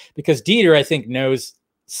about, because Dieter, I think, knows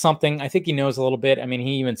something. I think he knows a little bit. I mean,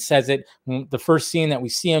 he even says it. The first scene that we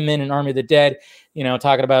see him in Army of the Dead,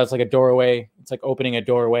 talking about it's like a doorway. It's like opening a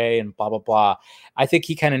doorway and blah, blah, blah. I think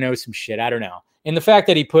he kind of knows some shit. I don't know. And the fact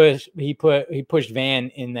that he pushed Van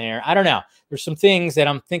in there, I don't know. There's some things that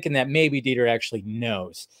I'm thinking that maybe Dieter actually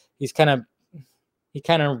knows. I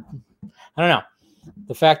don't know.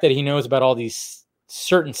 The fact that he knows about all these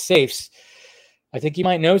certain safes, I think he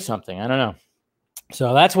might know something. I don't know.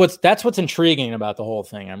 So that's what's intriguing about the whole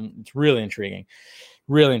thing. It's really intriguing.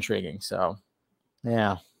 So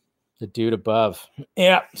yeah, the dude above.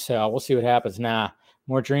 Yeah. So we'll see what happens.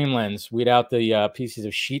 More Dreamlands. Weed out the pieces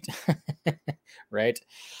of sheet. Right.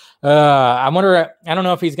 I wonder, I don't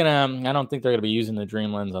know if I don't think they're going to be using the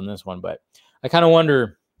Dreamlands on this one, but I kind of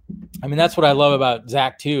wonder. I mean, that's what I love about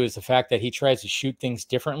Zack too, is the fact that he tries to shoot things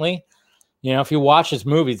differently. If you watch his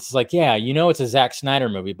movies, it's like, yeah, it's a Zack Snyder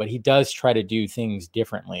movie, but he does try to do things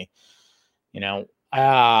differently.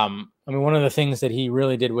 I mean, one of the things that he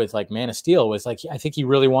really did with like Man of Steel was like, I think he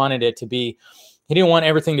really wanted it to be, he didn't want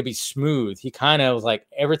everything to be smooth. He kind of was like,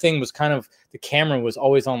 everything was kind of, the camera was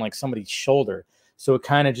always on like somebody's shoulder. So it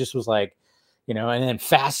kind of just was like, and then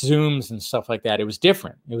fast zooms and stuff like that. It was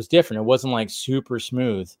different. It wasn't like super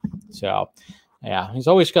smooth. So yeah, he's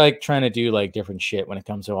always like trying to do like different shit when it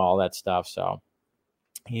comes to all that stuff. So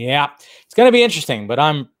yeah, it's going to be interesting, but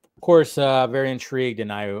I'm of course very intrigued, and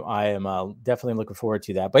I am definitely looking forward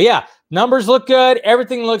to that. But yeah, numbers look good.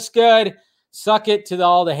 Everything looks good. Suck it to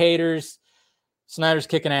all the haters. Snyder's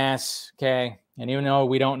kicking ass. Okay. And even though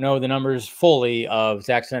we don't know the numbers fully of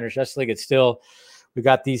Zack Snyder's Justice League, it's still, we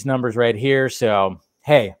got these numbers right here. So,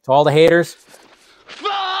 hey, to all the haters.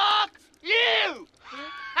 Fuck you!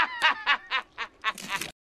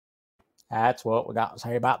 That's what we got to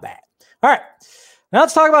say about that. All right. Now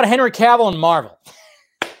let's talk about Henry Cavill and Marvel.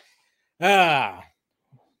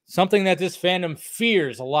 something that this fandom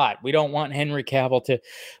fears a lot. We don't want Henry Cavill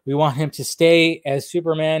we want him to stay as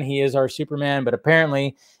Superman. He is our Superman, but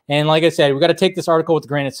apparently, and like I said, we got to take this article with a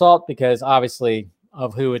grain of salt because obviously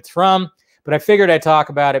of who it's from, but I figured I'd talk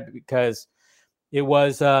about it because it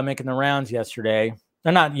was making the rounds yesterday.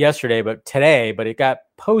 Not yesterday, but today, but it got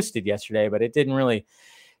posted yesterday, but it didn't really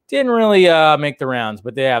make the rounds.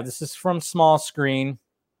 But yeah, this is from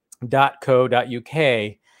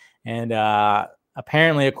smallscreen.co.uk, and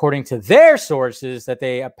apparently, according to their sources that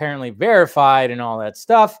they apparently verified and all that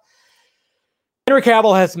stuff, Henry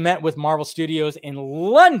Cavill has met with Marvel Studios in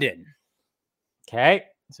London. Okay,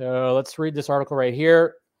 so let's read this article right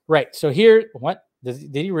here. Right, so here,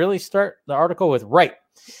 did he really start the article with right?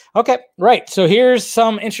 Okay, right. So here's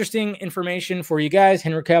some interesting information for you guys.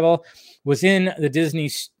 Henry Cavill was in the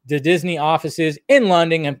Disney offices in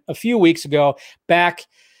London a few weeks back,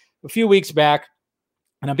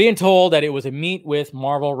 and I'm being told that it was a meet with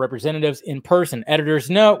Marvel representatives in person. Editor's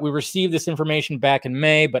note, we received this information back in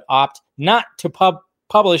May, but opt not to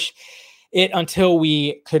publish it until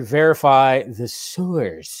we could verify the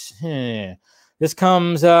source. This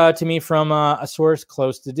comes to me from a source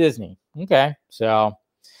close to Disney. Okay, so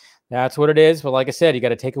that's what it is. But like I said, you got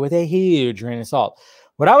to take it with a huge grain of salt.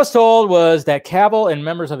 What I was told was that Cavill and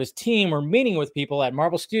members of his team were meeting with people at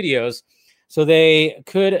Marvel Studios so they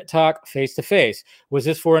could talk face-to-face. Was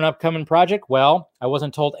this for an upcoming project? Well, I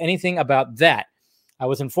wasn't told anything about that. I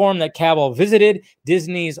was informed that Cavill visited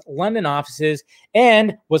Disney's London offices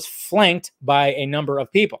and was flanked by a number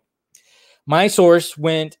of people. My source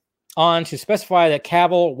went on to specify that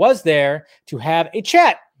Cavill was there to have a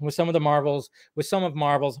chat with some of Marvel's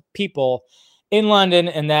people in London,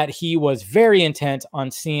 and that he was very intent on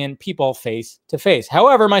seeing people face to face.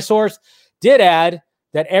 However, my source did add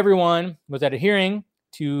that everyone was adhering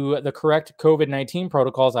to the correct COVID-19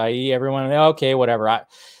 protocols, i.e., everyone, okay, whatever.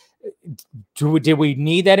 Did we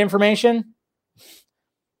need that information?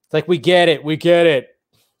 It's like, we get it.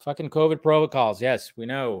 Fucking COVID protocols. Yes, we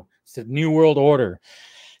know. It's the New World Order.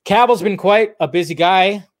 Cavill's been quite a busy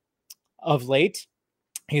guy of late.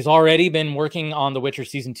 He's already been working on The Witcher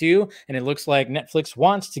Season 2, and it looks like Netflix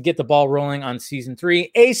wants to get the ball rolling on Season 3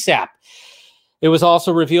 ASAP. It was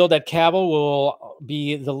also revealed that Cavill will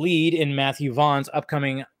be the lead in Matthew Vaughn's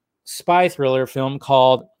upcoming spy thriller film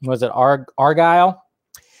called, was it Argyle?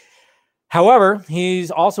 However, he's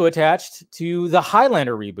also attached to the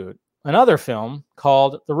Highlander reboot, another film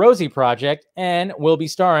called The Rosie Project, and will be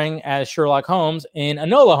starring as Sherlock Holmes in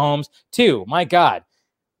Enola Holmes 2. My God.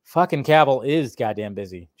 Fucking Cavill is goddamn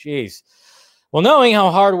busy. Jeez. Well, knowing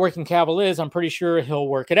how hardworking Cavill is, I'm pretty sure he'll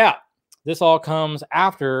work it out. This all comes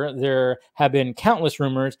after there have been countless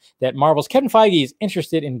rumors that Marvel's Kevin Feige is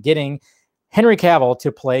interested in getting Henry Cavill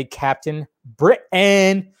to play Captain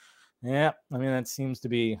Britain. Yeah, I mean, that seems to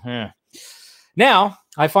be... Now,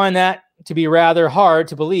 I find that to be rather hard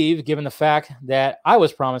to believe, given the fact that I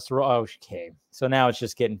was promised to... Okay, so now it's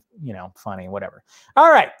just getting, funny, whatever.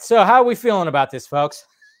 All right, so how are we feeling about this, folks?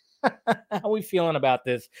 How we feeling about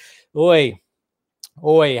this? Oi,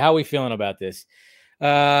 how we feeling about this?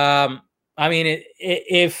 I mean,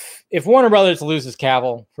 if Warner Brothers loses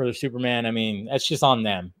Cavill for the Superman, I mean, that's just on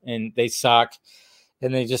them, and they suck,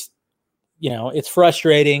 and they just, it's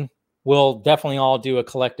frustrating. We'll definitely all do a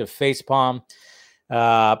collective facepalm.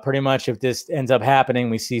 Pretty much, if this ends up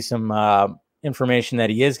happening, we see some information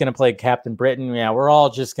that he is going to play Captain Britain. Yeah, we're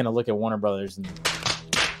all just going to look at Warner Brothers and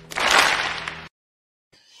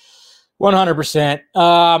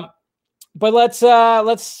 100%. But let's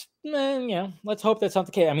hope that's not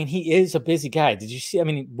the case. I mean, he is a busy guy. Did you see? I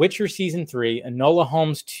mean, Witcher Season 3, Enola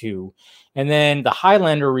Holmes 2, and then the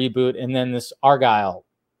Highlander reboot, and then this Argyle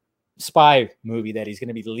spy movie that he's going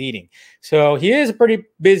to be leading. So he is a pretty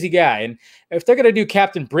busy guy. And if they're going to do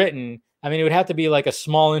Captain Britain, I mean, it would have to be like a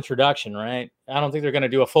small introduction, right? I don't think they're going to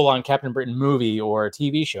do a full-on Captain Britain movie or a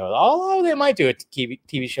TV show. Although they might do a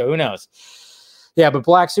TV show. Who knows? Yeah, but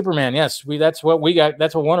Black Superman, yes, that's what we got.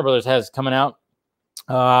 That's what Warner Brothers has coming out,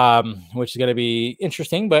 which is going to be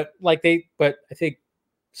interesting. But I think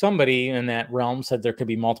somebody in that realm said there could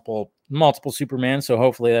be multiple Superman. So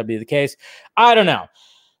hopefully that'd be the case. I don't know.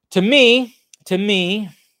 To me,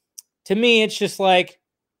 it's just like,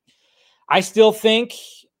 I still think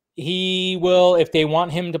he will, if they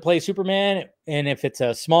want him to play Superman, and if it's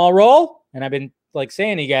a small role, and I've been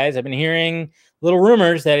saying to you guys, I've been hearing little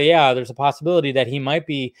rumors that, yeah, there's a possibility that he might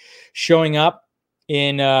be showing up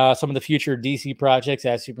in some of the future DC projects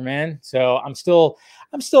as Superman. So I'm still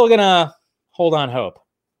gonna hold on hope.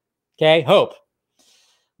 Okay, hope,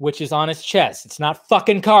 which is on his chest. It's not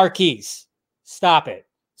fucking car keys. Stop it.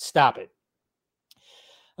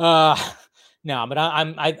 No, but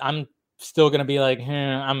I'm still gonna be like,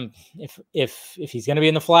 if he's gonna be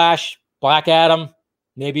in the Flash, Black Adam,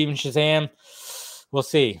 maybe even Shazam, we'll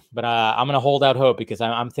see. But I'm gonna hold out hope because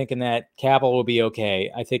I'm thinking that Cavill will be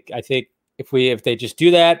okay. I think if they just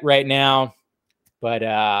do that right now, but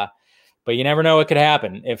you never know what could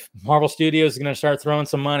happen. If Marvel Studios is gonna start throwing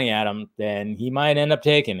some money at him, then he might end up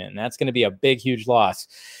taking it, and that's gonna be a big, huge loss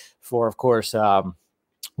for, of course,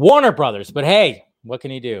 Warner Brothers. But hey, what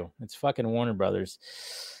can you do? It's fucking Warner Brothers.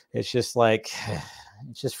 It's just like,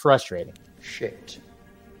 it's just frustrating. Shit.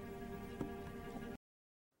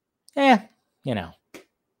 It's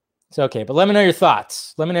okay. But let me know your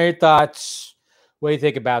thoughts. What do you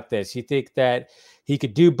think about this? You think that he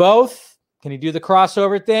could do both? Can he do the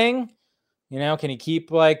crossover thing? Can he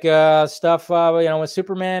keep like stuff, with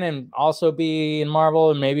Superman and also be in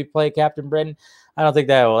Marvel and maybe play Captain Britain? I don't think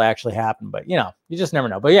that will actually happen, but you just never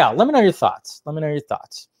know. But yeah, let me know your thoughts.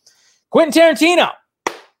 Quentin Tarantino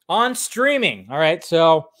on streaming. All right.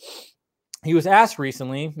 So he was asked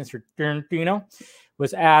recently, Mr. Tarantino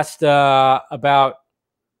was asked about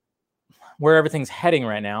where everything's heading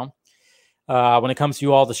right now when it comes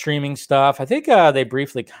to all the streaming stuff. I think they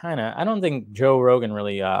briefly I don't think Joe Rogan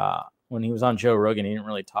really, when he was on Joe Rogan, he didn't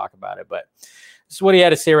really talk about it, but this is what he had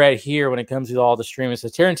to say right here when it comes to all the streaming. So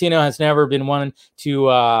Tarantino has never been one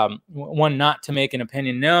not to make an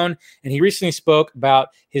opinion known. And he recently spoke about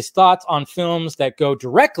his thoughts on films that go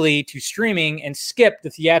directly to streaming and skip the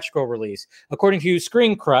theatrical release. According to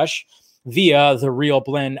Screen Crush via the Real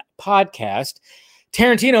Blend podcast,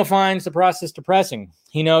 Tarantino finds the process depressing.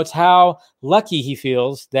 He notes how lucky he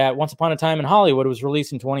feels that Once Upon a Time in Hollywood was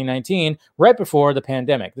released in 2019, right before the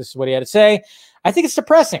pandemic. This is what he had to say. I think it's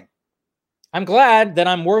depressing. I'm glad that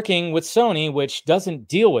I'm working with Sony, which doesn't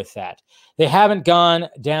deal with that. They haven't gone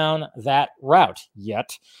down that route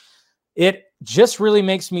yet. It just really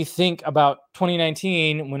makes me think about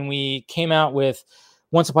 2019 when we came out with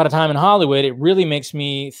Once Upon a Time in Hollywood. It really makes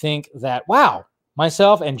me think that, wow,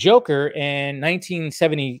 myself and Joker in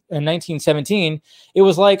 1917, it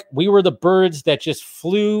was like we were the birds that just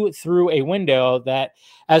flew through a window that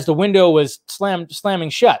as the window was slamming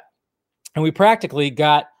shut. And we practically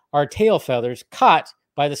got our tail feathers caught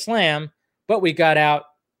by the slam, but we got out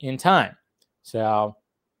in time. So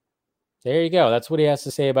there you go. That's what he has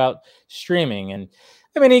to say about streaming. And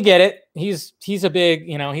I mean, you get it. He's a big,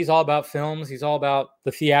 he's all about films. He's all about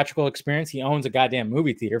the theatrical experience. He owns a goddamn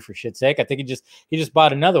movie theater, for shit's sake. I think he just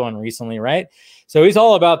bought another one recently, right? So he's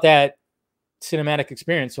all about that cinematic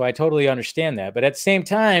experience. So I totally understand that. But at the same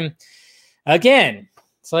time, again,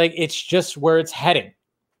 it's like, it's just where it's heading.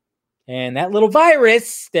 And that little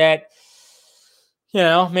virus that,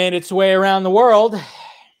 made its way around the world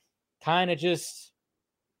kind of just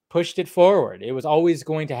pushed it forward. It was always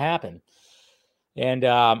going to happen. And,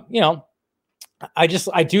 I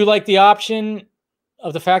do like the option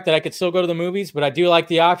of the fact that I could still go to the movies, but I do like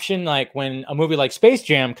the option, like when a movie like Space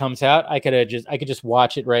Jam comes out, I could just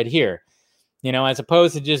watch it right here, as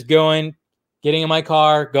opposed to just getting in my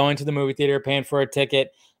car, going to the movie theater, paying for a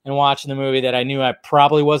ticket, and watching the movie that I knew I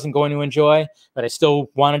probably wasn't going to enjoy, but I still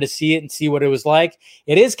wanted to see it and see what it was like.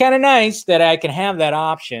 It is kind of nice that I can have that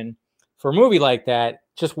option for a movie like that.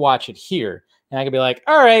 Just watch it here. And I could be like,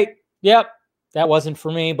 all right, yep, that wasn't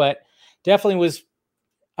for me, but definitely was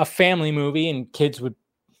a family movie and kids would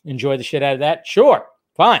enjoy the shit out of that. Sure,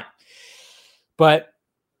 fine. But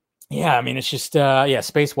yeah, I mean, it's just,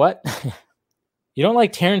 space what? You don't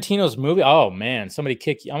like Tarantino's movie? Oh, man, somebody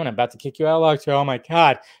kick you. I'm about to kick you out of oh, my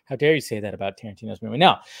God. How dare you say that about Tarantino's movie?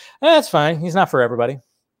 No, that's fine. He's not for everybody.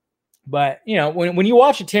 But, when you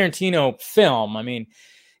watch a Tarantino film, I mean,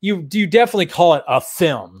 you definitely call it a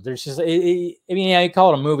film. There's just, you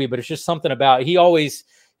call it a movie, but it's just something about, he always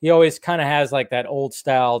kind of has like that old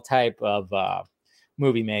style type of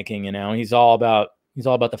movie making, he's all about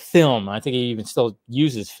the film. I think he even still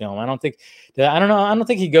uses film. I don't think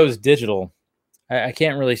he goes digital. I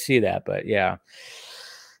can't really see that, but yeah.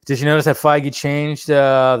 Did you notice that Feige changed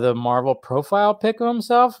the Marvel profile pic of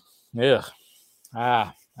himself? Ugh.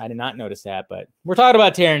 I did not notice that, but we're talking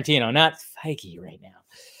about Tarantino, not Feige right now.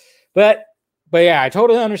 But yeah, I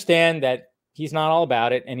totally understand that he's not all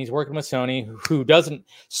about it, and he's working with Sony, who doesn't.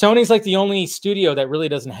 Sony's like the only studio that really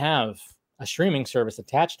doesn't have a streaming service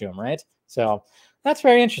attached to him, right? So that's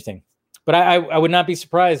very interesting. But I would not be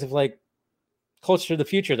surprised if, like, closer to the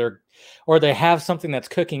future, they have something that's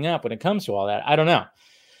cooking up when it comes to all that. I don't know.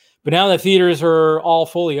 But now that theaters are all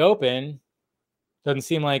fully open, doesn't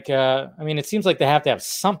seem like, it seems like they have to have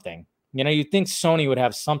something. You'd think Sony would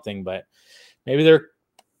have something, but maybe they're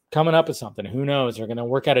coming up with something. Who knows? They're going to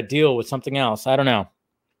work out a deal with something else. I don't know.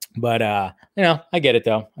 But I get it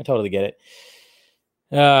though. I totally get it.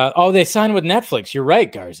 They signed with Netflix. You're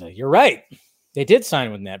right, Garza. You're right. They did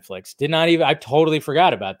sign with Netflix. I totally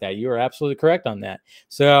forgot about that. You are absolutely correct on that.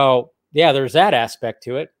 So yeah, there's that aspect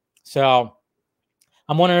to it. So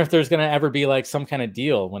I'm wondering if there's going to ever be like some kind of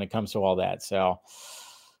deal when it comes to all that. So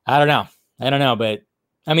I don't know. But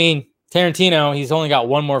I mean, Tarantino, he's only got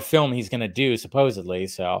one more film he's going to do supposedly.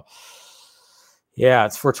 So yeah,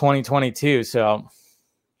 it's for 2022. So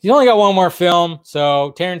he's only got one more film.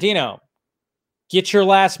 So Tarantino, get your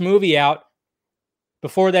last movie out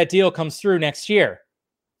before that deal comes through next year.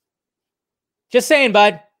 Just saying,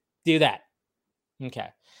 bud. Do that. Okay.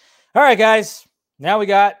 All right, guys. Now we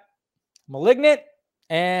got Malignant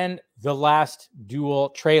and The Last Duel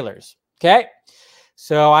trailers. Okay.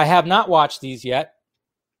 So I have not watched these yet.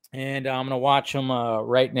 And I'm going to watch them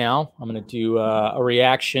right now. I'm going to do a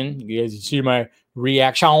reaction. You guys see my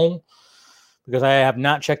reaction. Because I have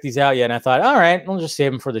not checked these out yet. And I thought, all right, we'll just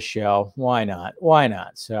save them for the show. Why not?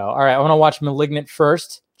 So, all right, I want to watch Malignant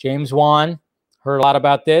first. James Wan. Heard a lot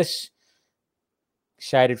about this.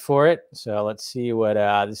 Excited for it. So let's see what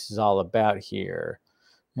this is all about here.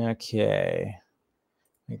 Okay.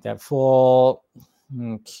 Make that full.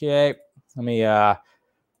 Okay. Let me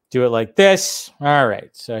do it like this. All right.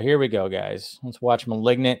 So here we go, guys. Let's watch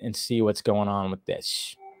Malignant and see what's going on with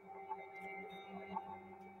this.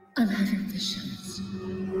 I'm having visions.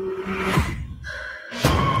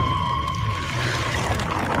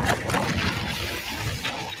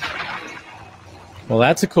 Well,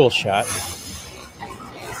 that's a cool shot.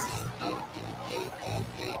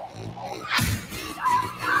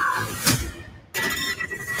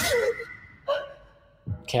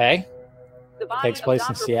 Okay. The body Takes place of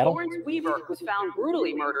in Dr. Seattle. Florence Weaver was found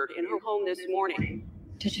brutally murdered in her home this morning.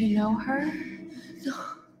 Did you know her? No,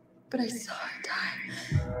 but I saw her die.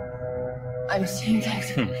 I'm seeing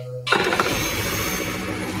things.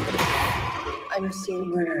 I'm seeing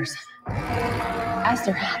murders as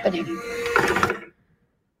they're happening.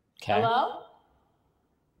 Okay. Hello?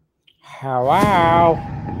 Hello.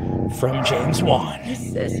 From James Wan. He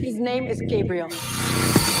says his name is Gabriel.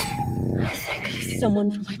 I think he's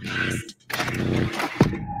someone from my past.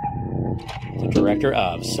 The director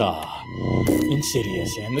of Saw,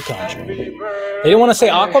 Insidious, and The Conjuring. They didn't want to say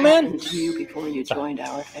Aquaman? To you before you joined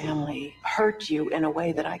our family hurt you in a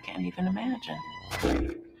way that I can't even imagine. Stop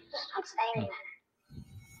saying that.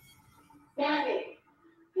 Maddie,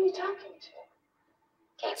 who are you talking to?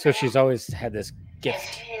 So she's always had this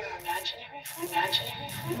gift. Imaginary.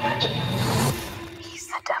 He's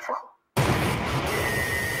the devil.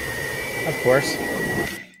 Of course.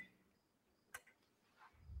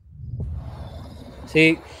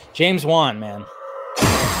 See, James Wan, man.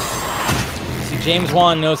 See, James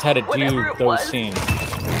Wan knows how to do those scenes.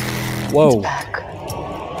 Whoa.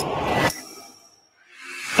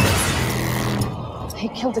 He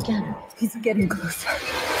killed again. He's getting closer.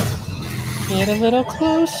 Get a little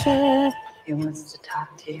closer. He wants to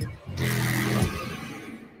talk to you.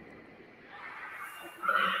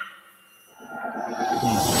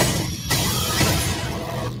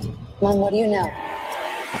 Mom, what do you know?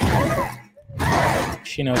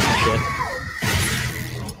 She knows some shit.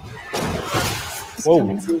 It's Whoa.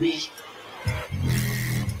 coming from me.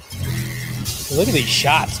 Look at these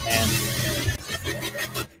shots, man.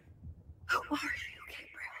 Who are you,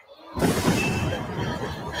 Gabriel?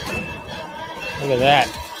 Look at that.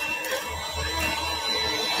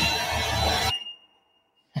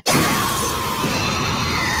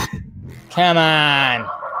 Come on.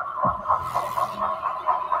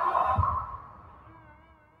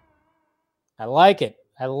 I like it.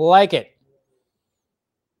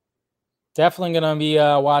 Definitely going to be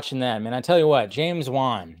watching that, man. I tell you what, James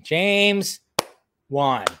Wan.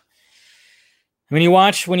 When you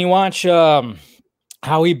watch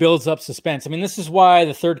how he builds up suspense. I mean, this is why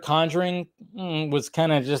the third Conjuring was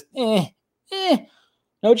kind of just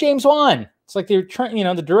no James Wan. It's like they're trying,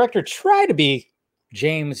 the director tried to be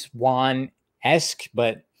James Wan-esque,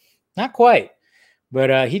 but not quite.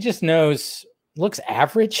 But he just looks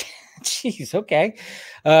average. Jeez, okay.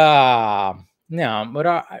 No,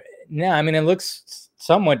 I mean, it looks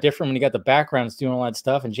somewhat different when you got the backgrounds doing all that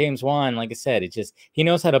stuff. And James Wan, like I said, he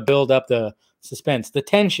knows how to build up the suspense, the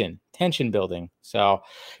tension building. So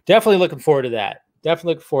definitely looking forward to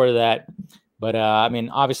that. But I mean,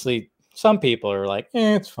 obviously some people are like,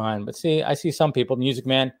 it's fine. But I see some people, Music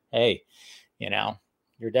Man, hey,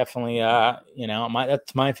 you're definitely,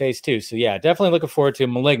 that's my face too. So yeah, definitely looking forward to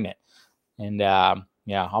Malignant. And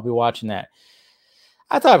yeah, I'll be watching that.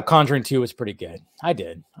 I thought Conjuring 2 was pretty good. I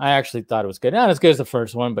did. I actually thought it was good. Not as good as the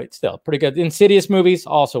first one, but still pretty good. The Insidious movies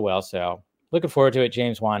also well. So looking forward to it,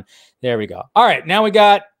 James Wan. There we go. All right, now we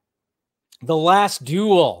got The Last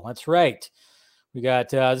Duel. That's right. We got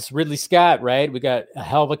this is Ridley Scott, right? We got a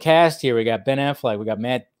hell of a cast here. We got Ben Affleck. We got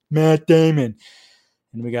Matt Damon.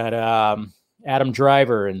 And we got Adam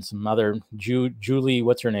Driver and some other Julie,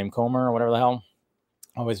 what's her name? Comer or whatever the hell.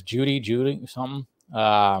 Oh, it's Judy something.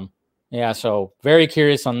 Yeah, so very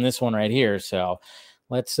curious on this one right here. So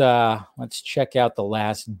let's check out The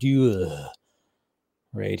Last Duel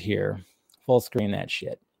right here. Full screen that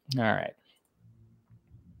shit. All right.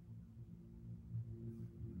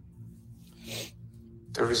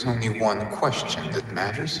 There is only one question that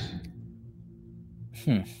matters.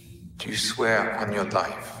 Do you swear on your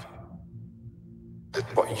life that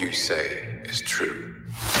what you say is true?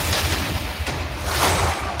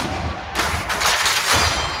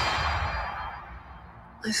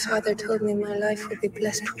 My father told me my life would be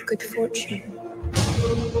blessed with good fortune.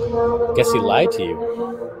 Guess he lied to you.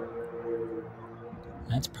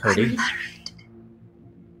 That's pretty. I'm married.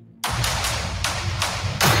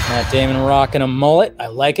 Matt Damon rocking a mullet. I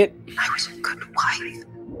like it. I was a good wife.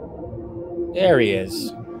 There he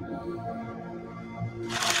is.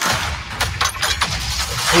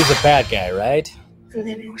 He's a bad guy, right? And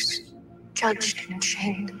then was judged and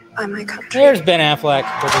shamed by my country. There's Ben Affleck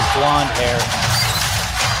with his blonde hair.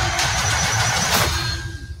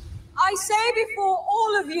 I say before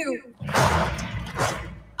all of you,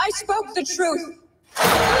 I spoke the truth.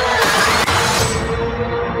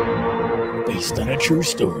 Based on a true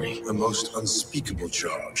story. A most unspeakable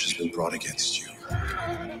charge has been brought against you.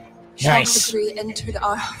 Nice. Junkee entered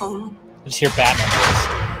our home. Let's hear Batman voice.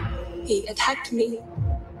 He attacked me.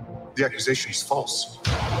 The accusation is false.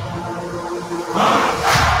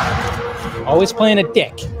 Always playing a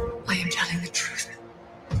dick. I am telling the truth.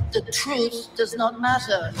 The truth does not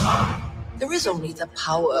matter. There is only the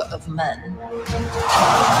power of men.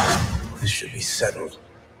 This should be settled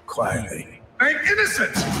quietly. I'm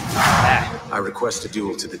innocent! I request a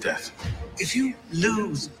duel to the death. If you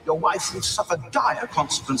lose, your wife will suffer dire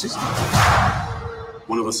consequences.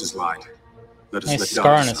 One of us has lied. Let us Nice let scar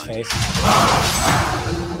God on his decide. face.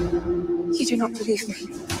 You do not believe me.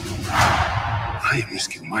 I am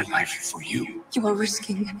risking my life for you. You are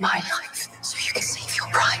risking my life so you can save your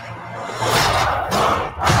pride.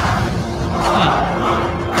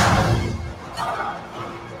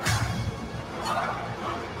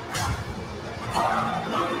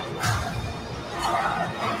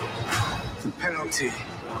 The penalty.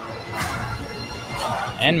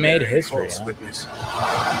 And made history. False Huh? witness.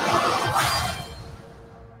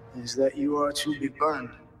 Is that you are to be burned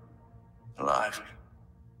alive.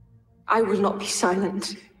 I will not be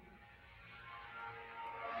silent.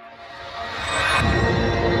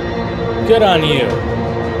 Good on you.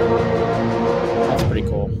 That's pretty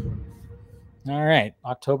cool. All right,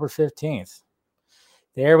 October 15th.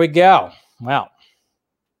 There we go. Well.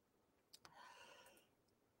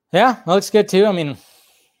 Yeah, looks good too. I mean,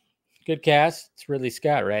 good cast. It's Ridley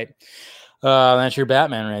Scott, right? That's your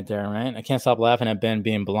Batman right there, right? I can't stop laughing at Ben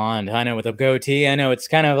being blonde. I know with a goatee. I know it's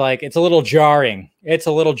kind of like, it's a little jarring. It's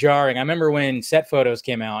a little jarring. I remember when set photos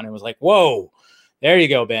came out and it was like, whoa, there you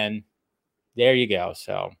go, Ben. There you go.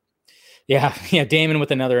 So, yeah, Damon with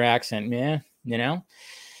another accent. Yeah, as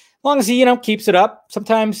long as he, keeps it up.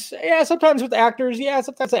 Sometimes with actors,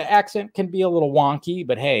 sometimes that accent can be a little wonky,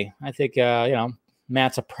 but hey, I think,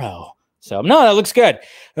 Matt's a pro. So, no, that looks good.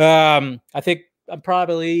 I think I'm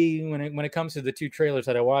probably, when it comes to the two trailers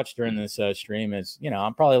that I watched during this stream is,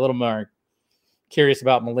 I'm probably a little more curious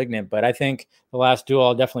about Malignant, but I think The Last Duel,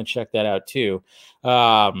 I'll definitely check that out too.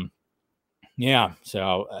 Yeah.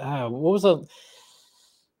 So what was the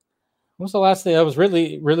last thing that was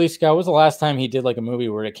Ridley Scott? What was the last time he did like a movie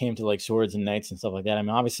where it came to like swords and knights and stuff like that? I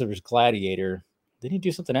mean, obviously there was Gladiator. Didn't he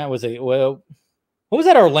do something that was what was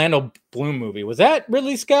that Orlando Bloom movie? Was that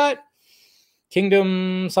Ridley Scott?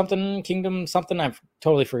 Kingdom something. I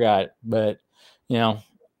totally forgot. But,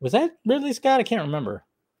 was that Ridley Scott? I can't remember.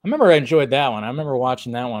 I remember I enjoyed that one. I remember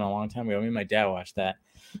watching that one a long time ago. Me and my dad watched that.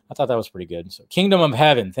 I thought that was pretty good. So Kingdom of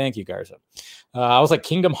Heaven. Thank you, Garza. I was like,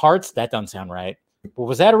 Kingdom Hearts? That doesn't sound right. But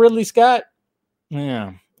was that a Ridley Scott?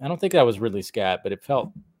 Yeah. I don't think that was Ridley Scott, but it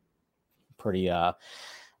felt pretty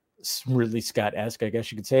Ridley Scott-esque, I guess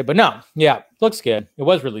you could say. But no, yeah, looks good. It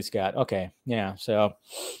was Ridley Scott. Okay. Yeah. So,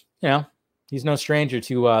 he's no stranger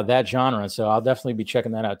to that genre, so I'll definitely be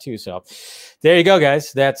checking that out too. So there you go,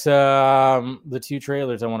 guys. That's the two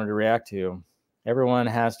trailers I wanted to react to. Everyone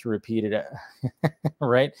has to repeat it,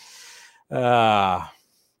 right?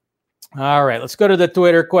 All right, let's go to the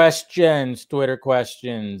Twitter questions. All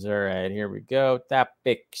right, here we go.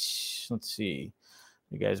 Topics. Let's see.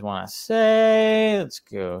 You guys want to say? Let's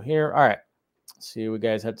go here. All right. Let's see what you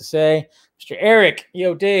guys have to say. Mr. Eric,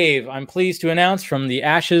 yo, Dave, I'm pleased to announce from the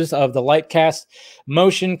ashes of the Lightcast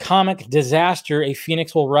motion comic disaster, a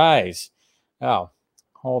phoenix will rise. Oh,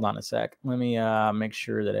 hold on a sec. Let me make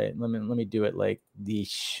sure that let me do it like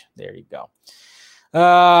this. There you go.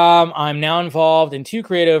 I'm now involved in 2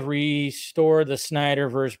 creative restore the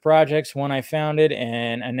SnyderVerse projects. One I founded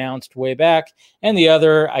and announced way back, and the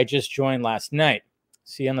other I just joined last night.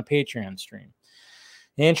 See you on the Patreon stream.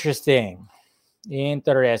 Interesting. You can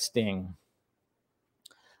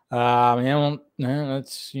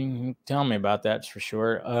tell me about that for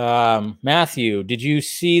sure. Matthew, did you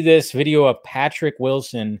see this video of Patrick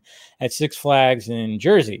Wilson at Six Flags in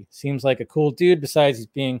Jersey? Seems like a cool dude besides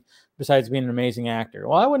being an amazing actor.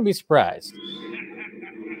 Well, I wouldn't be surprised.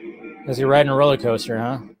 Is he riding a roller coaster,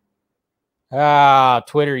 huh? Ah,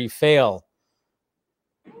 Twitter, you fail.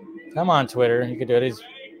 Come on, Twitter. You could do it.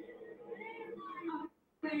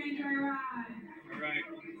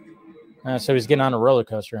 So he's getting on a roller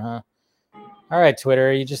coaster, huh? All right,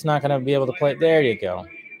 Twitter, you're just not going to be able to play it. There you go.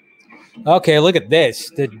 Okay, look at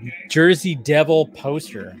this. The Jersey Devil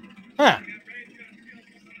poster. Huh.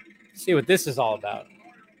 Let's see what this is all about.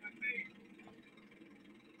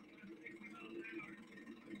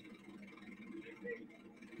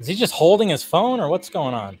 Is he just holding his phone or what's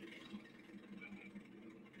going on?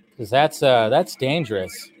 Because that's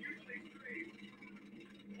dangerous.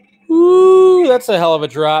 Ooh, that's a hell of a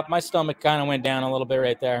drop. My stomach kind of went down a little bit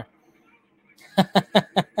right there.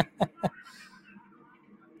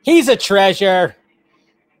 He's a treasure.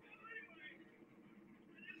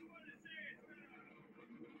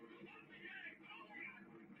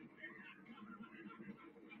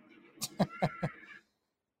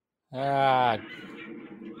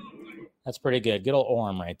 That's pretty good. Good old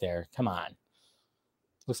Orm right there. Come on.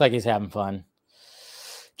 Looks like he's having fun.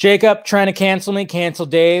 Jacob trying to cancel me. Cancel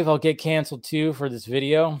Dave. I'll get canceled too for this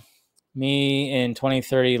video. Me in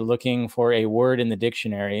 2030 looking for a word in the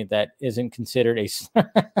dictionary that isn't considered a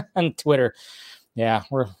on Twitter. Yeah,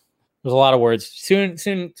 there's a lot of words. Soon,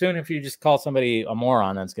 if you just call somebody a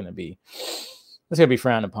moron, that's gonna be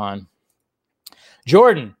frowned upon.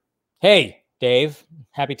 Jordan, hey, Dave.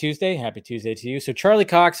 Happy Tuesday. Happy Tuesday to you. So Charlie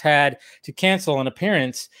Cox had to cancel an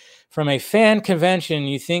appearance from a fan convention.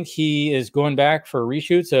 You think he is going back for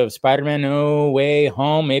reshoots of Spider-Man No Way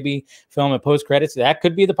Home, maybe film a post-credits? That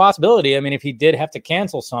could be the possibility. I mean, if he did have to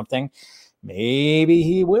cancel something, maybe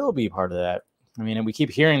he will be part of that. I mean, and we keep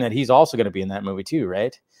hearing that he's also going to be in that movie too,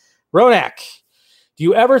 right? Ronak, do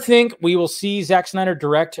you ever think we will see Zack Snyder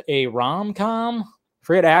direct a rom-com?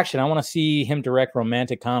 Forget action. I want to see him direct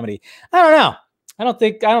romantic comedy. I don't know. I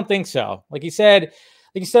don't think so. Like he said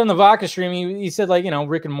on the Vodka stream, he said, like,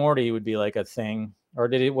 Rick and Morty would be like a thing. Or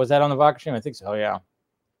was that on the Vodka stream? I think so, yeah.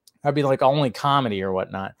 That'd be like only comedy or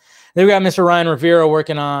whatnot. Then we got Mr. Ryan Rivera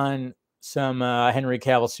working on some Henry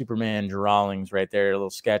Cavill Superman drawings right there,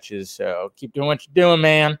 little sketches. So keep doing what you're doing,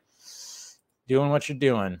 man. Doing what you're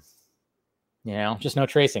doing. Just no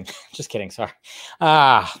tracing. Just kidding, sorry.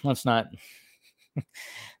 Let's not...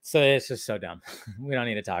 So it's just so dumb. We don't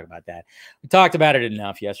need to talk about that. We talked about it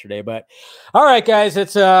enough yesterday, but all right, guys,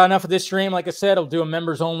 it's enough of this stream. Like I said, I'll do a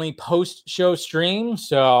members only post-show stream.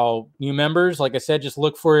 So new members, like I said, just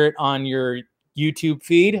look for it on your YouTube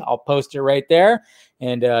feed. I'll post it right there.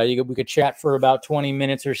 And we could chat for about 20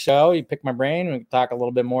 minutes or so. You pick my brain and we can talk a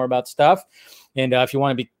little bit more about stuff. And if you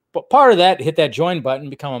want to be part of that, hit that join button,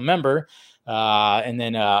 become a member. And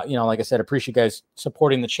then, like I said, appreciate you guys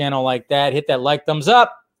supporting the channel like that. Hit that like, thumbs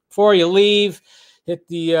up before you leave. Hit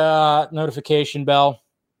the notification bell.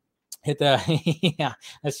 Hit the, yeah,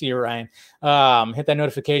 I see you, Ryan. Hit that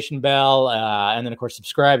notification bell. And then, of course,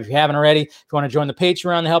 subscribe if you haven't already. If you want to join the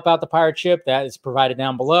Patreon to help out the pirate ship, that is provided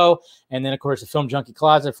down below. And then, of course, the Film Junkie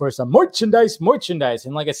Closet for some merchandise.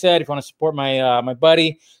 And like I said, if you want to support my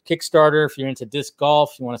buddy, Kickstarter, if you're into disc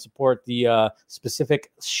golf, you want to support the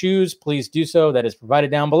specific shoes, please do so. That is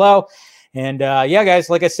provided down below. And yeah, guys,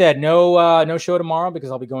 like I said, no show tomorrow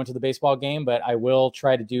because I'll be going to the baseball game, but I will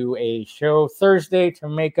try to do a show Thursday to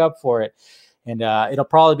make up for it. And it'll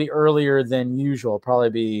probably be earlier than usual. Probably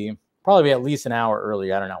be at least an hour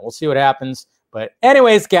early. I don't know. We'll see what happens. But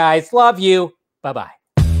anyways, guys, love you. Bye-bye.